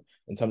life. So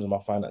in terms of my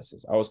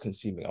finances, I was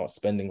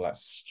spending like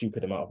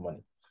stupid amount of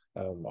money.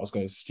 I was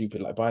going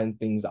stupid, like buying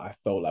things that I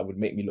felt like would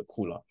make me look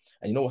cooler.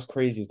 And you know what's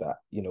crazy is that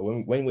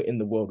when we're in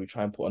the world, we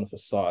try and put on a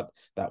facade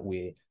that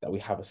we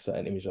have a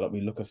certain image, like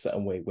we look a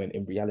certain way, when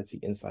in reality,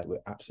 inside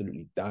we're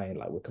absolutely dying,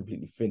 like we're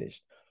completely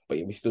finished. But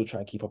yet we still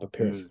try and keep up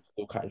appearance, Mm.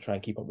 still kind of try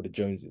and keep up with the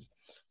Joneses.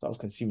 So I was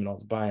consuming, I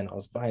was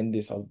buying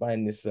this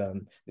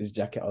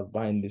jacket, I was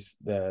buying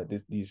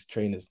these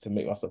trainers to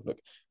make myself look.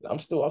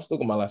 I've still got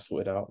my life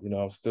sorted out,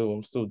 I'm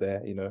still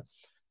there,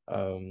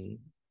 Um,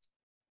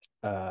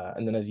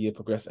 and then as the year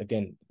progressed,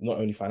 again, not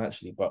only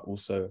financially but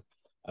also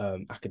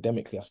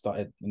academically, I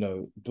started,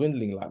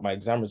 dwindling. Like my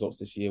exam results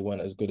this year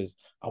weren't as good as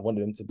I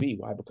wanted them to be.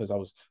 Why? Because I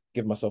was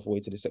giving myself away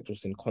to the sexual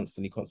sin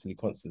constantly, constantly,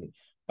 constantly.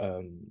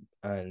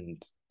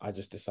 And I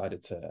just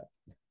decided to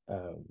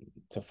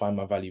find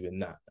my value in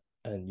that,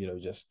 and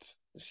just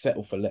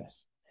settle for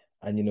less.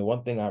 And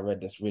one thing I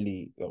read that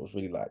was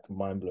really like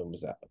mind blowing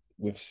was that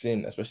with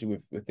sin, especially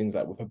with things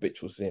like with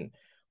habitual sin,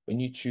 when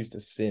you choose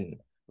to sin,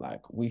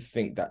 like we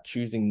think that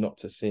choosing not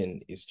to sin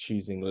is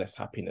choosing less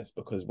happiness,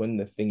 because when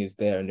the thing is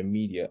there in the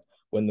media,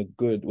 when the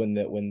good, when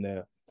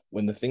the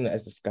thing that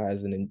is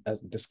disguised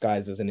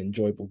as an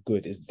enjoyable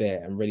good is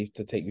there and ready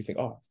to take, you think,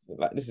 oh,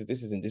 like this is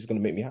going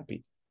to make me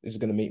happy. This is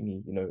going to make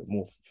me,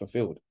 more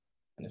fulfilled.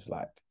 And it's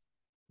like,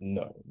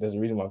 no, there's a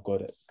reason why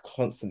God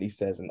constantly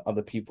says, and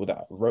other people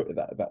that wrote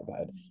that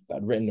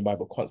had written the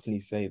Bible constantly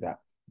say that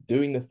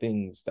doing the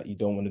things that you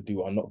don't want to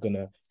do are not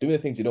gonna doing the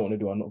things you don't want to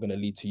do are not gonna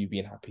lead to you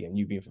being happy and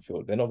you being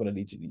fulfilled. They're not gonna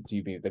lead to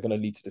you being. They're gonna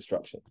lead to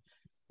destruction.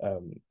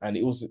 And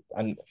it also,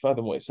 and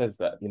furthermore, it says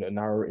that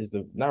narrow is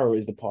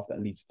the path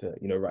that leads to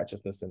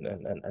righteousness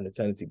and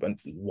eternity, but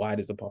wide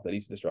is the path that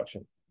leads to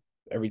destruction.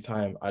 Every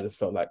time I just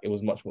felt like it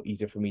was much more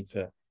easier for me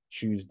to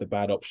choose the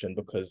bad option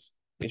because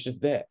it's just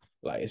there.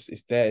 Like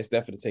it's there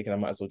for the taking. I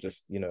might as well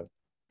just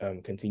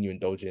continue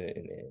indulging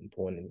in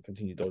porn and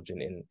continue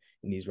indulging in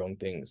these wrong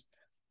things.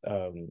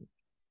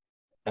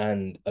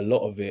 And a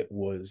lot of it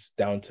was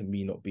down to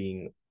me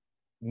being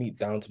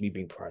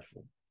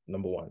prideful,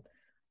 number one,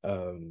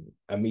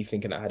 and me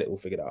thinking I had it all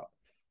figured out.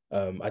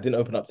 I didn't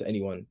open up to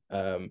anyone.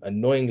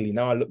 Annoyingly,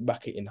 now I look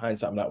back in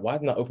hindsight, I'm like, why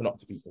didn't I open up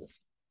to people?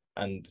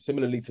 And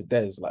similarly to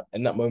Des, like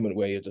in that moment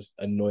where you're just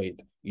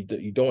annoyed,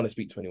 you don't want to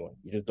speak to anyone.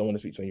 You just don't want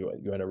to speak to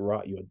anyone. You're in a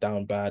rut. You're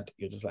down bad.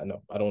 You're just like,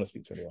 no, I don't want to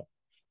speak to anyone.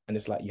 And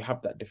it's like you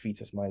have that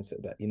defeatist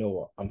mindset that, you know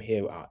what, I'm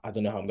here. I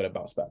don't know how I'm gonna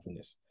bounce back from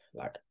this.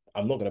 Like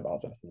I'm not gonna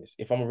bounce back from this.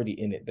 If I'm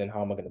already in it, then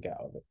how am I gonna get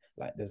out of it?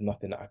 Like there's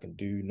nothing that I can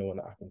do. No one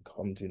that I can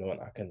come to. No one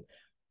I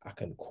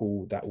can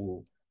call that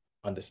will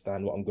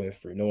understand what I'm going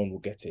through. No one will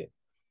get it.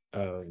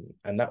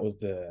 And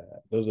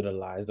those were the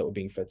lies that were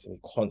being fed to me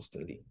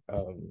constantly.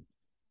 Um,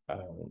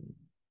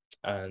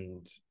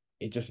 and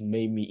it just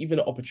made me, even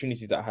the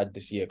opportunities that I had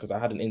this year, because I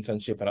had an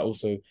internship and I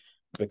also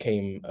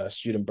became a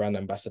student brand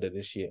ambassador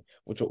this year,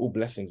 which were all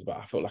blessings, but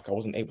I felt like I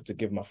wasn't able to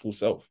give my full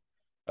self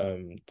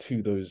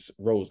to those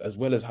roles, as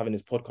well as having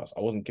this podcast.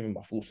 I wasn't giving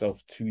my full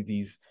self to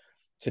these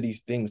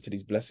things, to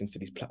these blessings, to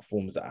these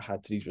platforms that I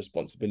had, to these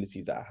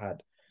responsibilities that I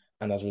had.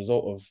 And as a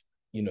result of,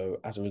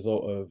 as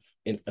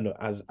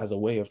a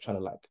way of trying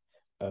to like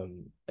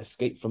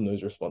escape from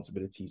those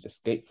responsibilities,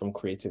 escape from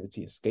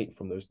creativity, escape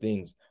from those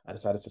things, I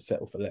decided to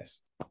settle for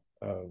less.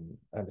 And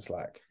it's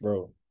like,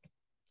 bro,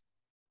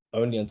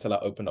 only until I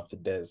opened up to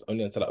Des,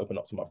 only until I opened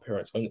up to my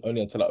parents,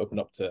 only until I opened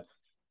up to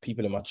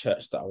people in my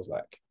church that I was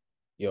like,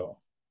 yo,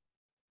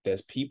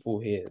 there's people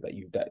here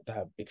that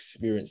have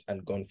experienced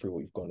and gone through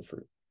what you've gone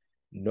through.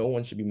 No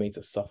one should be made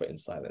to suffer in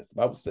silence. The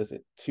Bible says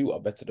it, two are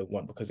better than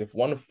one, because if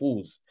one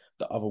falls,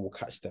 the other will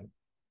catch them.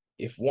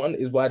 If one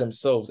is by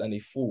themselves and they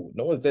fall,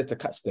 no one's there to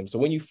catch them. So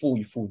when you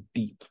fall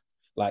deep.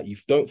 Like you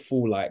don't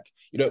fall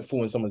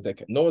when someone's there.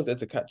 No one's there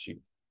to catch you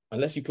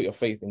unless you put your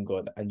faith in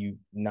God and you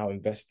now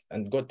invest.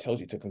 And God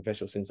tells you to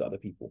confess your sins to other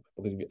people.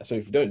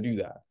 If you don't do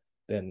that,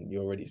 then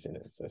you're already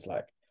sinning. So it's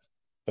like,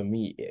 for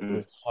me, it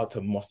was hard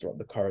to muster up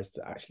the courage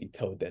to actually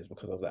tell Des,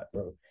 because I was like,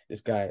 bro,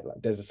 this guy,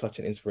 like, Des is such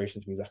an inspiration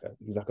to me.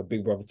 He's like a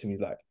big brother to me.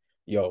 He's like,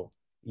 yo,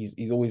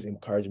 he's always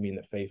encouraging me in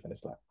the faith, and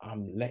it's like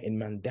I'm letting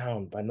man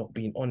down by not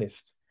being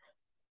honest.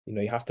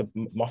 You have to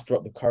muster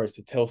up the courage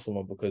to tell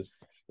someone, because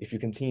if you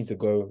continue to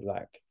go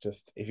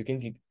if you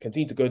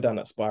continue to go down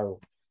that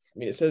spiral, I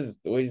mean, it says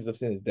the wages of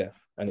sin is death,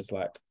 and it's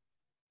like,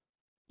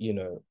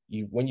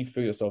 when you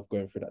feel yourself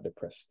going through that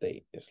depressed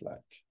state, it's like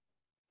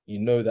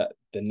that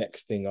the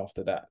next thing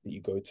after that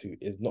you go to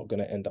is not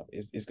going to end up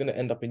is going to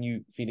end up in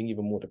you feeling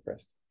even more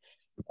depressed.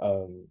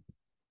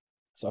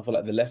 So I feel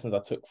like the lessons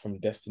I took from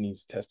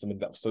Destiny's testimony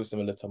that was so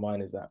similar to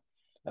mine is that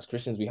as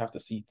Christians we have to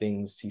see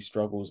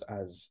struggles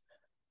as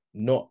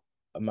not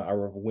a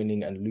matter of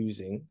winning and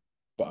losing,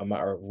 but a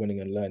matter of winning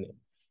and learning.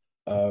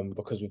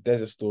 Because with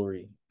There's a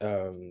Story,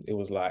 it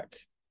was like,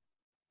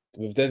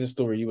 with There's a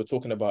Story, you were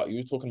talking about, bro, you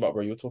were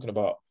talking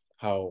about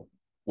how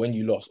when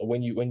you lost, or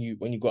when you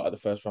got out the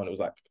first round, it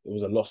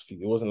was a loss for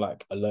you. It wasn't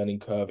like a learning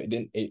curve. It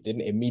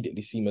didn't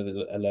immediately seem as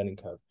a learning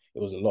curve.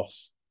 It was a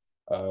loss.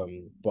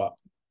 But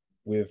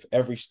with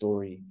every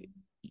story,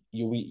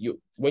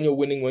 you when you're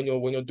winning, when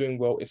you're doing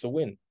well, it's a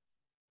win.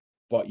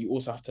 But you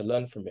also have to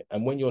learn from it.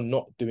 And when you're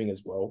not doing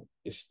as well,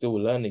 it's still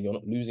learning. You're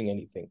not losing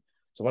anything.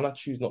 So when I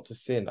choose not to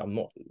sin, I'm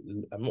not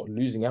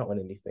losing out on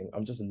anything.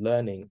 I'm just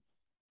learning.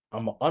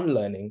 I'm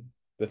unlearning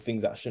the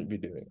things that I shouldn't be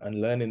doing and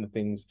learning the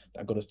things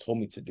that God has told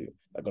me to do,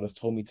 that God has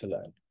told me to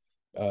learn.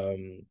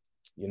 And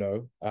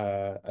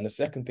the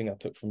second thing I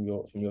took from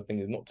your thing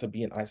is not to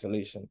be in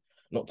isolation,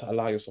 not to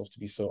allow yourself to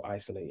be so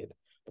isolated,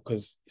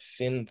 because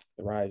sin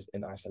thrives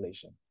in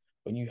isolation.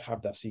 When you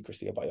have that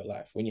secrecy about your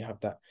life, when you have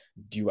that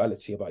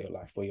duality about your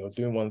life, where you're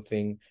doing one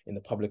thing in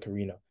the public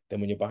arena, then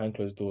when you're behind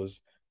closed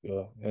doors,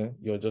 you're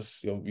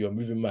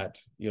moving mad,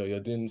 you're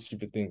doing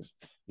stupid things.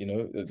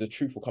 The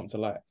truth will come to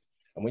light,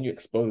 and when you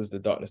expose the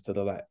darkness to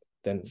the light,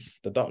 then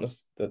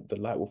the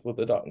light will fill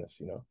the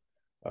darkness.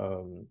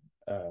 And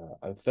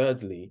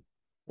thirdly,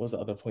 what was the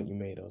other point you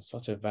made? It was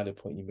such a valid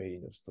point you made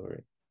in your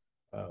story.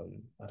 I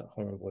don't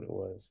remember what it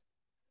was.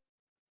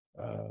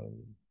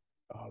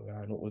 Oh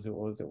man, what was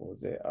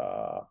it?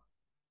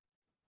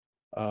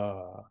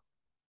 Uh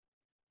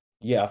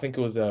Yeah, I think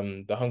it was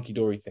the hunky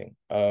dory thing.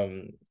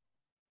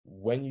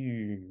 When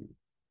you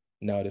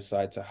now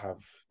decide to have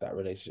that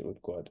relationship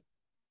with God,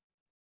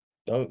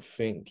 don't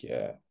think,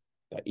 yeah,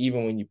 that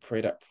even when you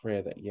pray that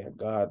prayer that, yeah,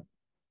 God,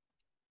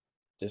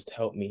 just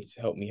help me,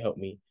 help me, help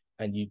me,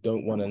 and you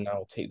don't want to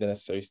now take the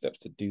necessary steps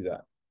to do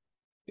that,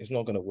 it's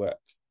not gonna work.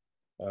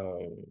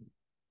 Um,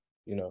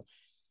 you know,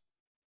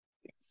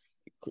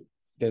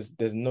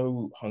 there's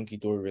no hunky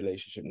dory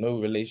relationship, no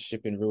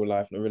relationship in real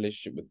life, no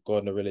relationship with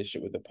God, no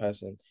relationship with the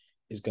person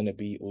is gonna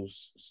be all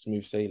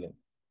smooth sailing.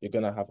 You're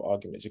gonna have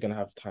arguments. You're gonna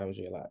have times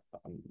where you're like,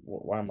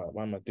 why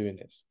am I doing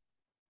this?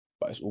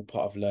 But it's all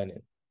part of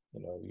learning.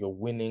 You're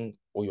winning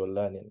or you're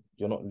learning.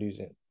 You're not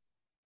losing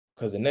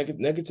because the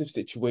negative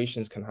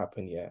situations can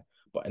happen, yeah.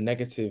 But a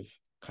negative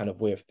kind of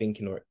way of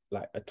thinking, or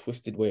like a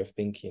twisted way of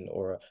thinking,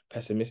 or a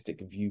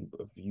pessimistic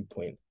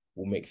viewpoint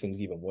will make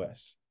things even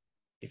worse.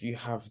 If you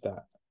have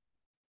that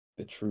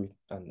the truth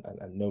and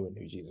knowing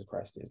who Jesus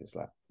Christ is, it's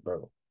like,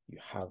 bro, you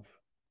have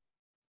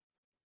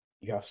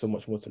so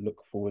much more to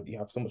look forward. You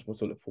have so much more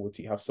to look forward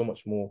to. You have so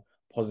much more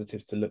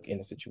positives to look in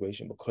a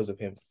situation because of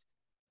him.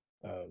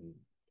 Um,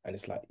 and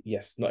it's like,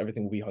 yes, not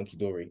everything will be hunky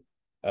dory.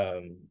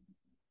 Um,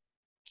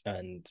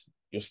 and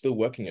you're still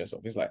working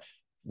yourself. It's like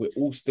we're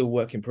all still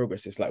work in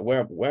progress. It's like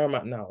where I'm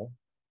at now,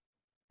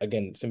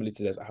 again, similar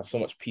to this, I have so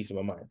much peace in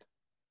my mind,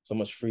 so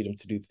much freedom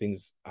to do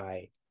things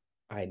I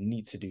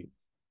need to do,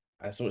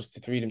 and so much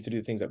freedom to do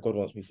the things that God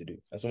wants me to do,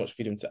 and so much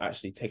freedom to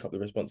actually take up the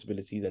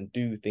responsibilities and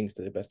do things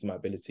to the best of my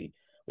ability,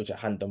 which I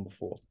hadn't done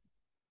before.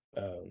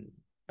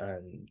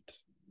 And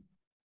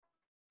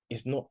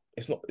it's not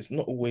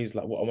always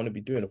like what I want to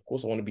be doing. Of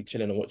course, I want to be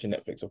chilling and watching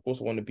Netflix. Of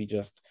course, I want to be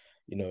just,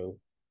 you know,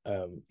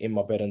 in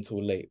my bed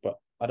until late. But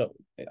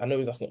I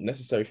know that's not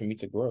necessary for me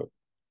to grow.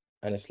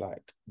 And it's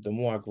like the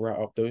more I grow out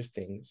of those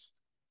things,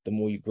 the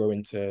more you grow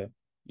into,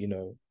 you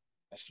know,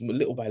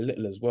 little by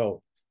little as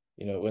well.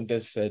 When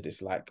Des said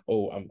it's like,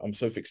 oh, I'm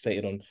so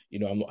fixated on,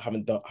 I'm not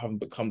haven't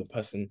become the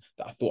person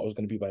that I thought I was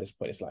gonna be by this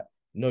point. It's like,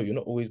 no, you're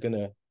not always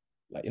gonna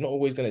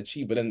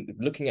achieve. But then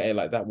looking at it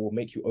like that will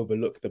make you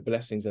overlook the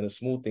blessings and the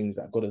small things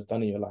that God has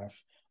done in your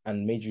life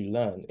and made you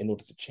learn in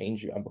order to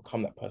change you and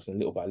become that person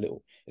little by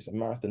little. It's a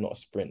marathon, not a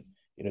sprint.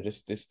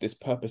 This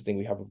purpose thing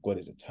we have with God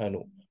is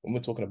eternal. When we're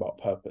talking about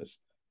purpose,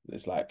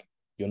 it's like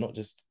you're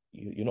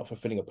not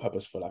fulfilling a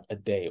purpose for like a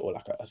day or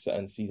like a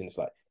certain season. It's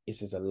like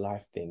this is a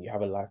life thing. You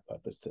have a life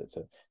purpose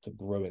to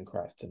grow in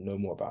Christ, to know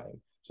more about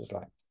him. So it's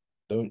like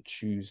don't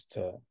choose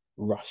to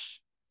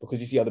rush because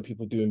you see other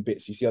people doing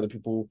bits, you see other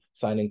people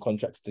signing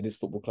contracts to this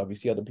football club, you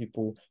see other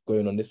people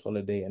going on this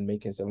holiday and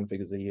making 7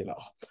 figures a year. Like,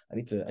 oh, I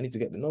need to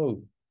get the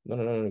no.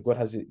 God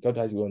has you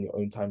on your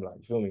own timeline.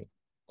 You feel me?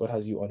 God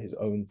has you on his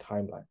own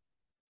timeline.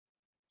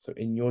 So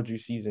in your due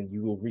season,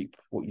 you will reap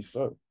what you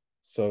sow.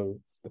 So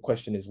the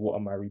question is, what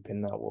am I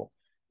reaping now? Well,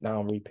 now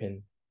I'm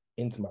reaping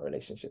into my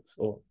relationships.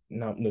 Or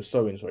now, no,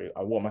 sowing, sorry.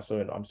 What am I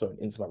sowing? I'm sowing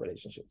into my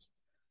relationships.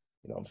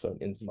 I'm sowing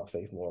into my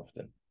faith more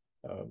often.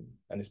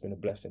 And it's been a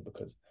blessing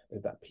because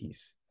there's that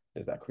peace,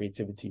 there's that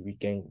creativity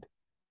regained.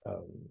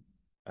 Um,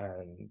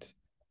 and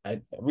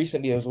I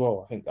recently as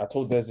well, I think I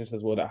told Des this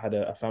as well, that I had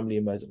a family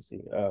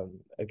emergency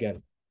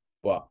again.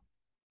 But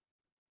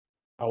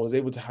I was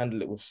able to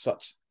handle it with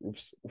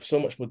so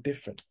much more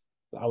different.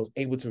 I was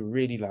able to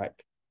really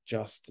like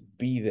just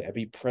be there,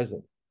 be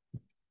present.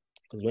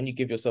 Because when you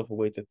give yourself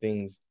away to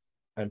things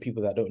and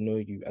people that don't know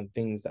you and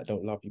things that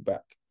don't love you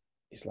back,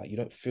 it's like you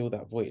don't feel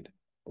that void.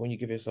 But when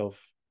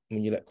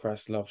you let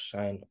Christ's love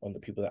shine on the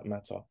people that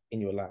matter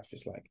in your life,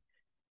 it's like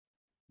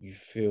you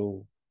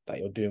feel that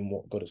you're doing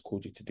what God has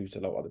called you to do to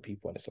love other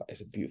people, and it's like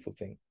it's a beautiful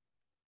thing.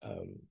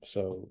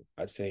 So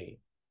I'd say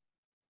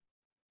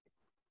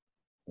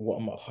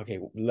what am I okay?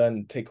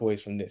 Learn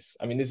takeaways from this.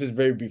 I mean, this is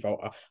very brief. I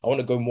want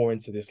to go more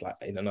into this like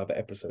in another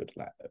episode,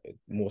 like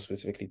more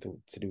specifically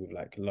to do with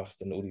like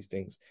lust and all these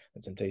things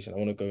and temptation. I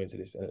want to go into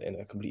this in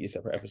a completely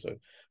separate episode.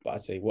 But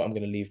I'd say what I'm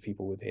going to leave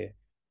people with here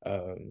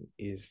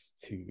is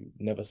to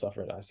never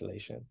suffer in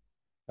isolation.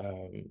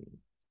 Um,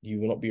 you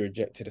will not be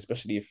rejected,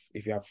 especially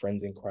if you have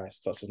friends in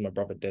Christ, such as my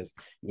brother Des.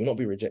 You will not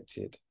be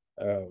rejected,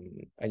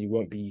 and you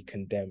won't be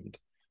condemned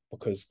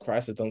because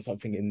Christ has done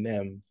something in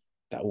them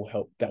that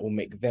will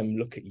make them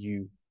look at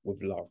you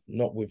with love,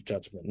 not with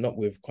judgment, not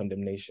with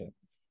condemnation.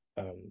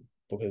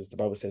 Because the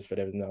Bible says, for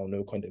there is now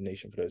no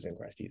condemnation for those in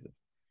Christ Jesus.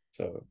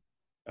 So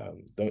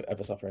don't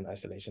ever suffer in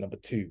isolation. Number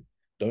two,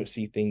 don't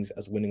see things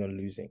as winning or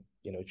losing.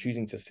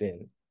 Choosing to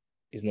sin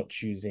is not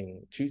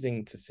choosing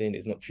to sin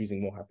is not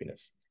choosing more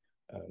happiness.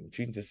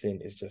 Choosing to sin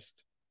is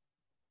just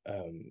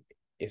um,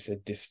 it's a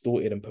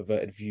distorted and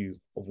perverted view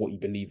of what you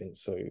believe in.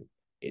 So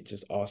it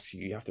just asks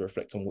you have to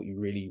reflect on what you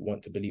really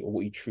want to believe or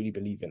what you truly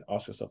believe in.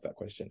 Ask yourself that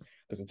question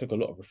because it took a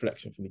lot of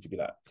reflection for me to be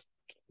like,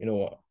 you know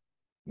what?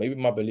 Maybe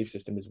my belief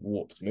system is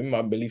warped. Maybe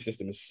my belief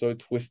system is so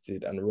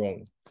twisted and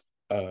wrong.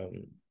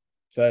 Um,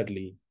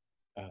 thirdly,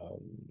 um,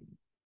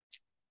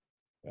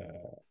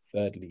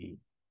 thirdly,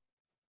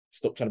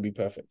 stop trying to be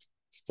perfect.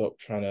 Stop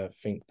trying to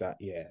think that,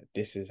 yeah,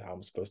 this is how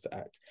I'm supposed to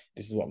act.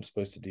 This is what I'm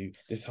supposed to do.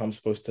 This is how I'm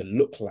supposed to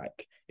look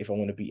like if I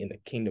want to be in the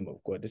kingdom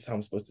of God. This is how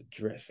I'm supposed to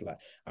dress. Like,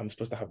 I'm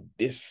supposed to have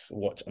this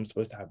watch. I'm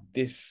supposed to have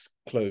this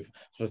clothes.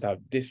 I'm supposed to have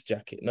this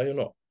jacket. No, you're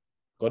not.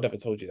 God never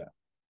told you that.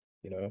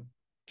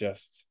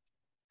 Just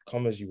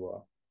come as you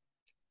are.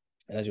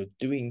 And as you're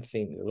doing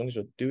things, as long as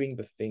you're doing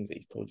the things that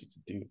He's told you to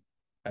do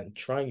and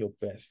trying your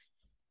best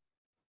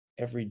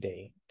every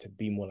day to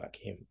be more like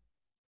Him,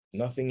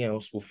 nothing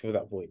else will fill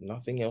that void.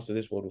 Nothing else in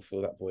this world will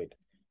fill that void.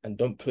 And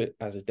don't put,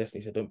 as a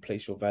Destiny said, don't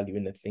place your value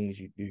in the things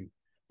you do,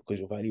 because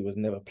your value was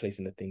never placed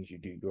in the things you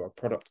do. You're a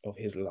product of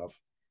His love,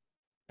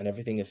 and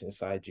everything that's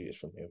inside you is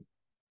from Him.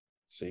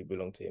 So you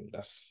belong to Him.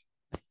 That's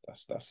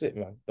it,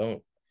 man.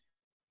 Don't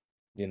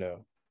you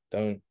know?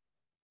 Don't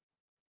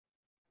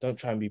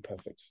try and be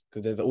perfect,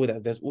 because there's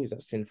always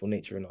that sinful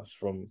nature in us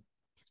from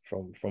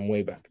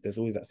way back. There's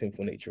always that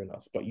sinful nature in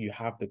us, but you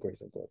have the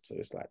grace of God. So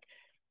it's like,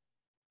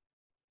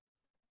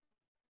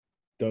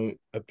 don't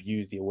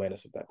abuse the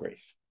awareness of that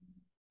grace,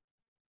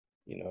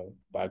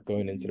 by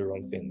going into the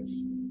wrong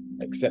things.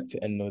 Accept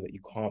it and know that you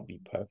can't be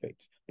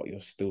perfect, but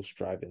you're still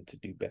striving to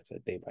do better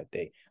day by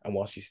day. And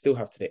whilst you still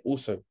have today,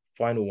 also,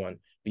 final one,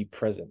 be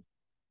present.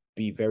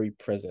 Be very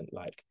present.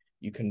 Like,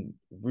 you can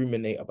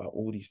ruminate about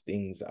all these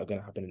things that are going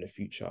to happen in the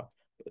future.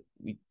 But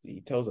he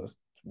tells us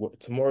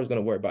tomorrow's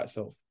going to worry about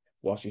itself.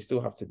 Whilst you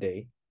still have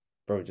today,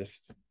 bro,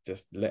 just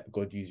let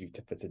God use you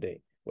for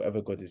today.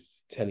 Whatever God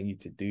is telling you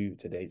to do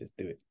today, just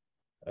do it.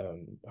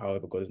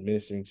 However God is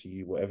ministering to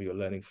you, whatever you're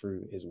learning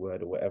through His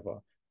word, or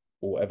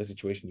whatever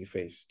situation you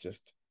face,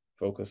 just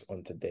focus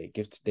on today.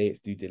 Give today its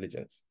due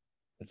diligence,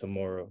 and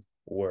tomorrow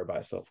will worry about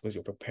itself, because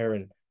you're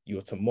preparing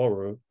your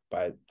tomorrow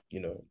by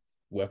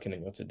working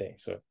on your today.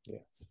 So yeah,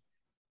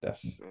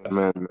 that's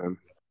Man.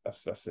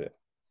 that's it.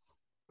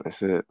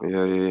 That's it.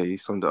 Yeah. You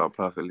summed it up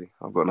perfectly.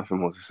 I've got nothing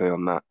more to say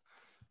on that.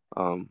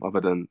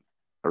 Other than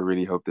I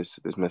really hope this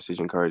message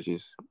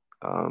encourages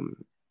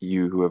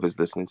you, whoever's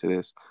listening to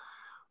this.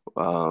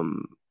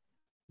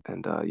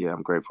 And yeah,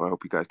 I'm grateful. I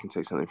hope you guys can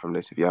take something from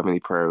this. If you have any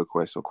prayer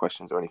requests or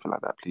questions or anything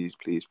like that, please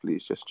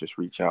just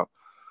reach out,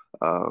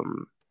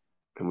 and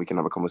we can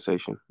have a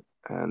conversation.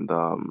 And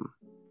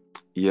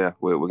yeah,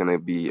 we're going to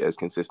be as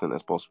consistent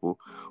as possible.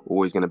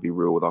 Always going to be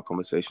real with our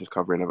conversations,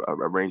 covering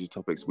a range of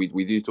topics. We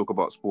do talk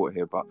about sport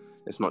here, but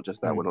it's not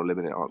just that. We're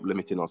not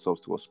limiting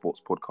ourselves to a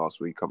sports podcast.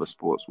 We cover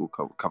sports, we'll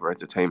cover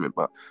entertainment,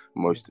 but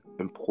most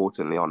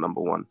importantly, our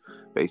number one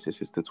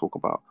basis is to talk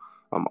about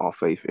our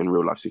faith in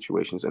real life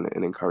situations, and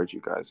encourage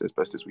you guys as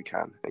best as we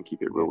can and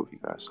keep it real with you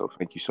guys. So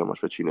thank you so much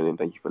for tuning in.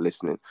 Thank you for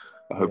listening.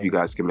 I hope you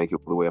guys can make it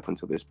all the way up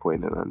until this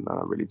point, and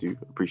I really do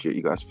appreciate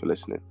you guys for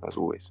listening, as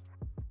always.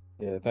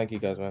 Yeah, thank you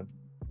guys, man.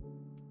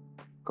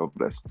 God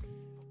bless.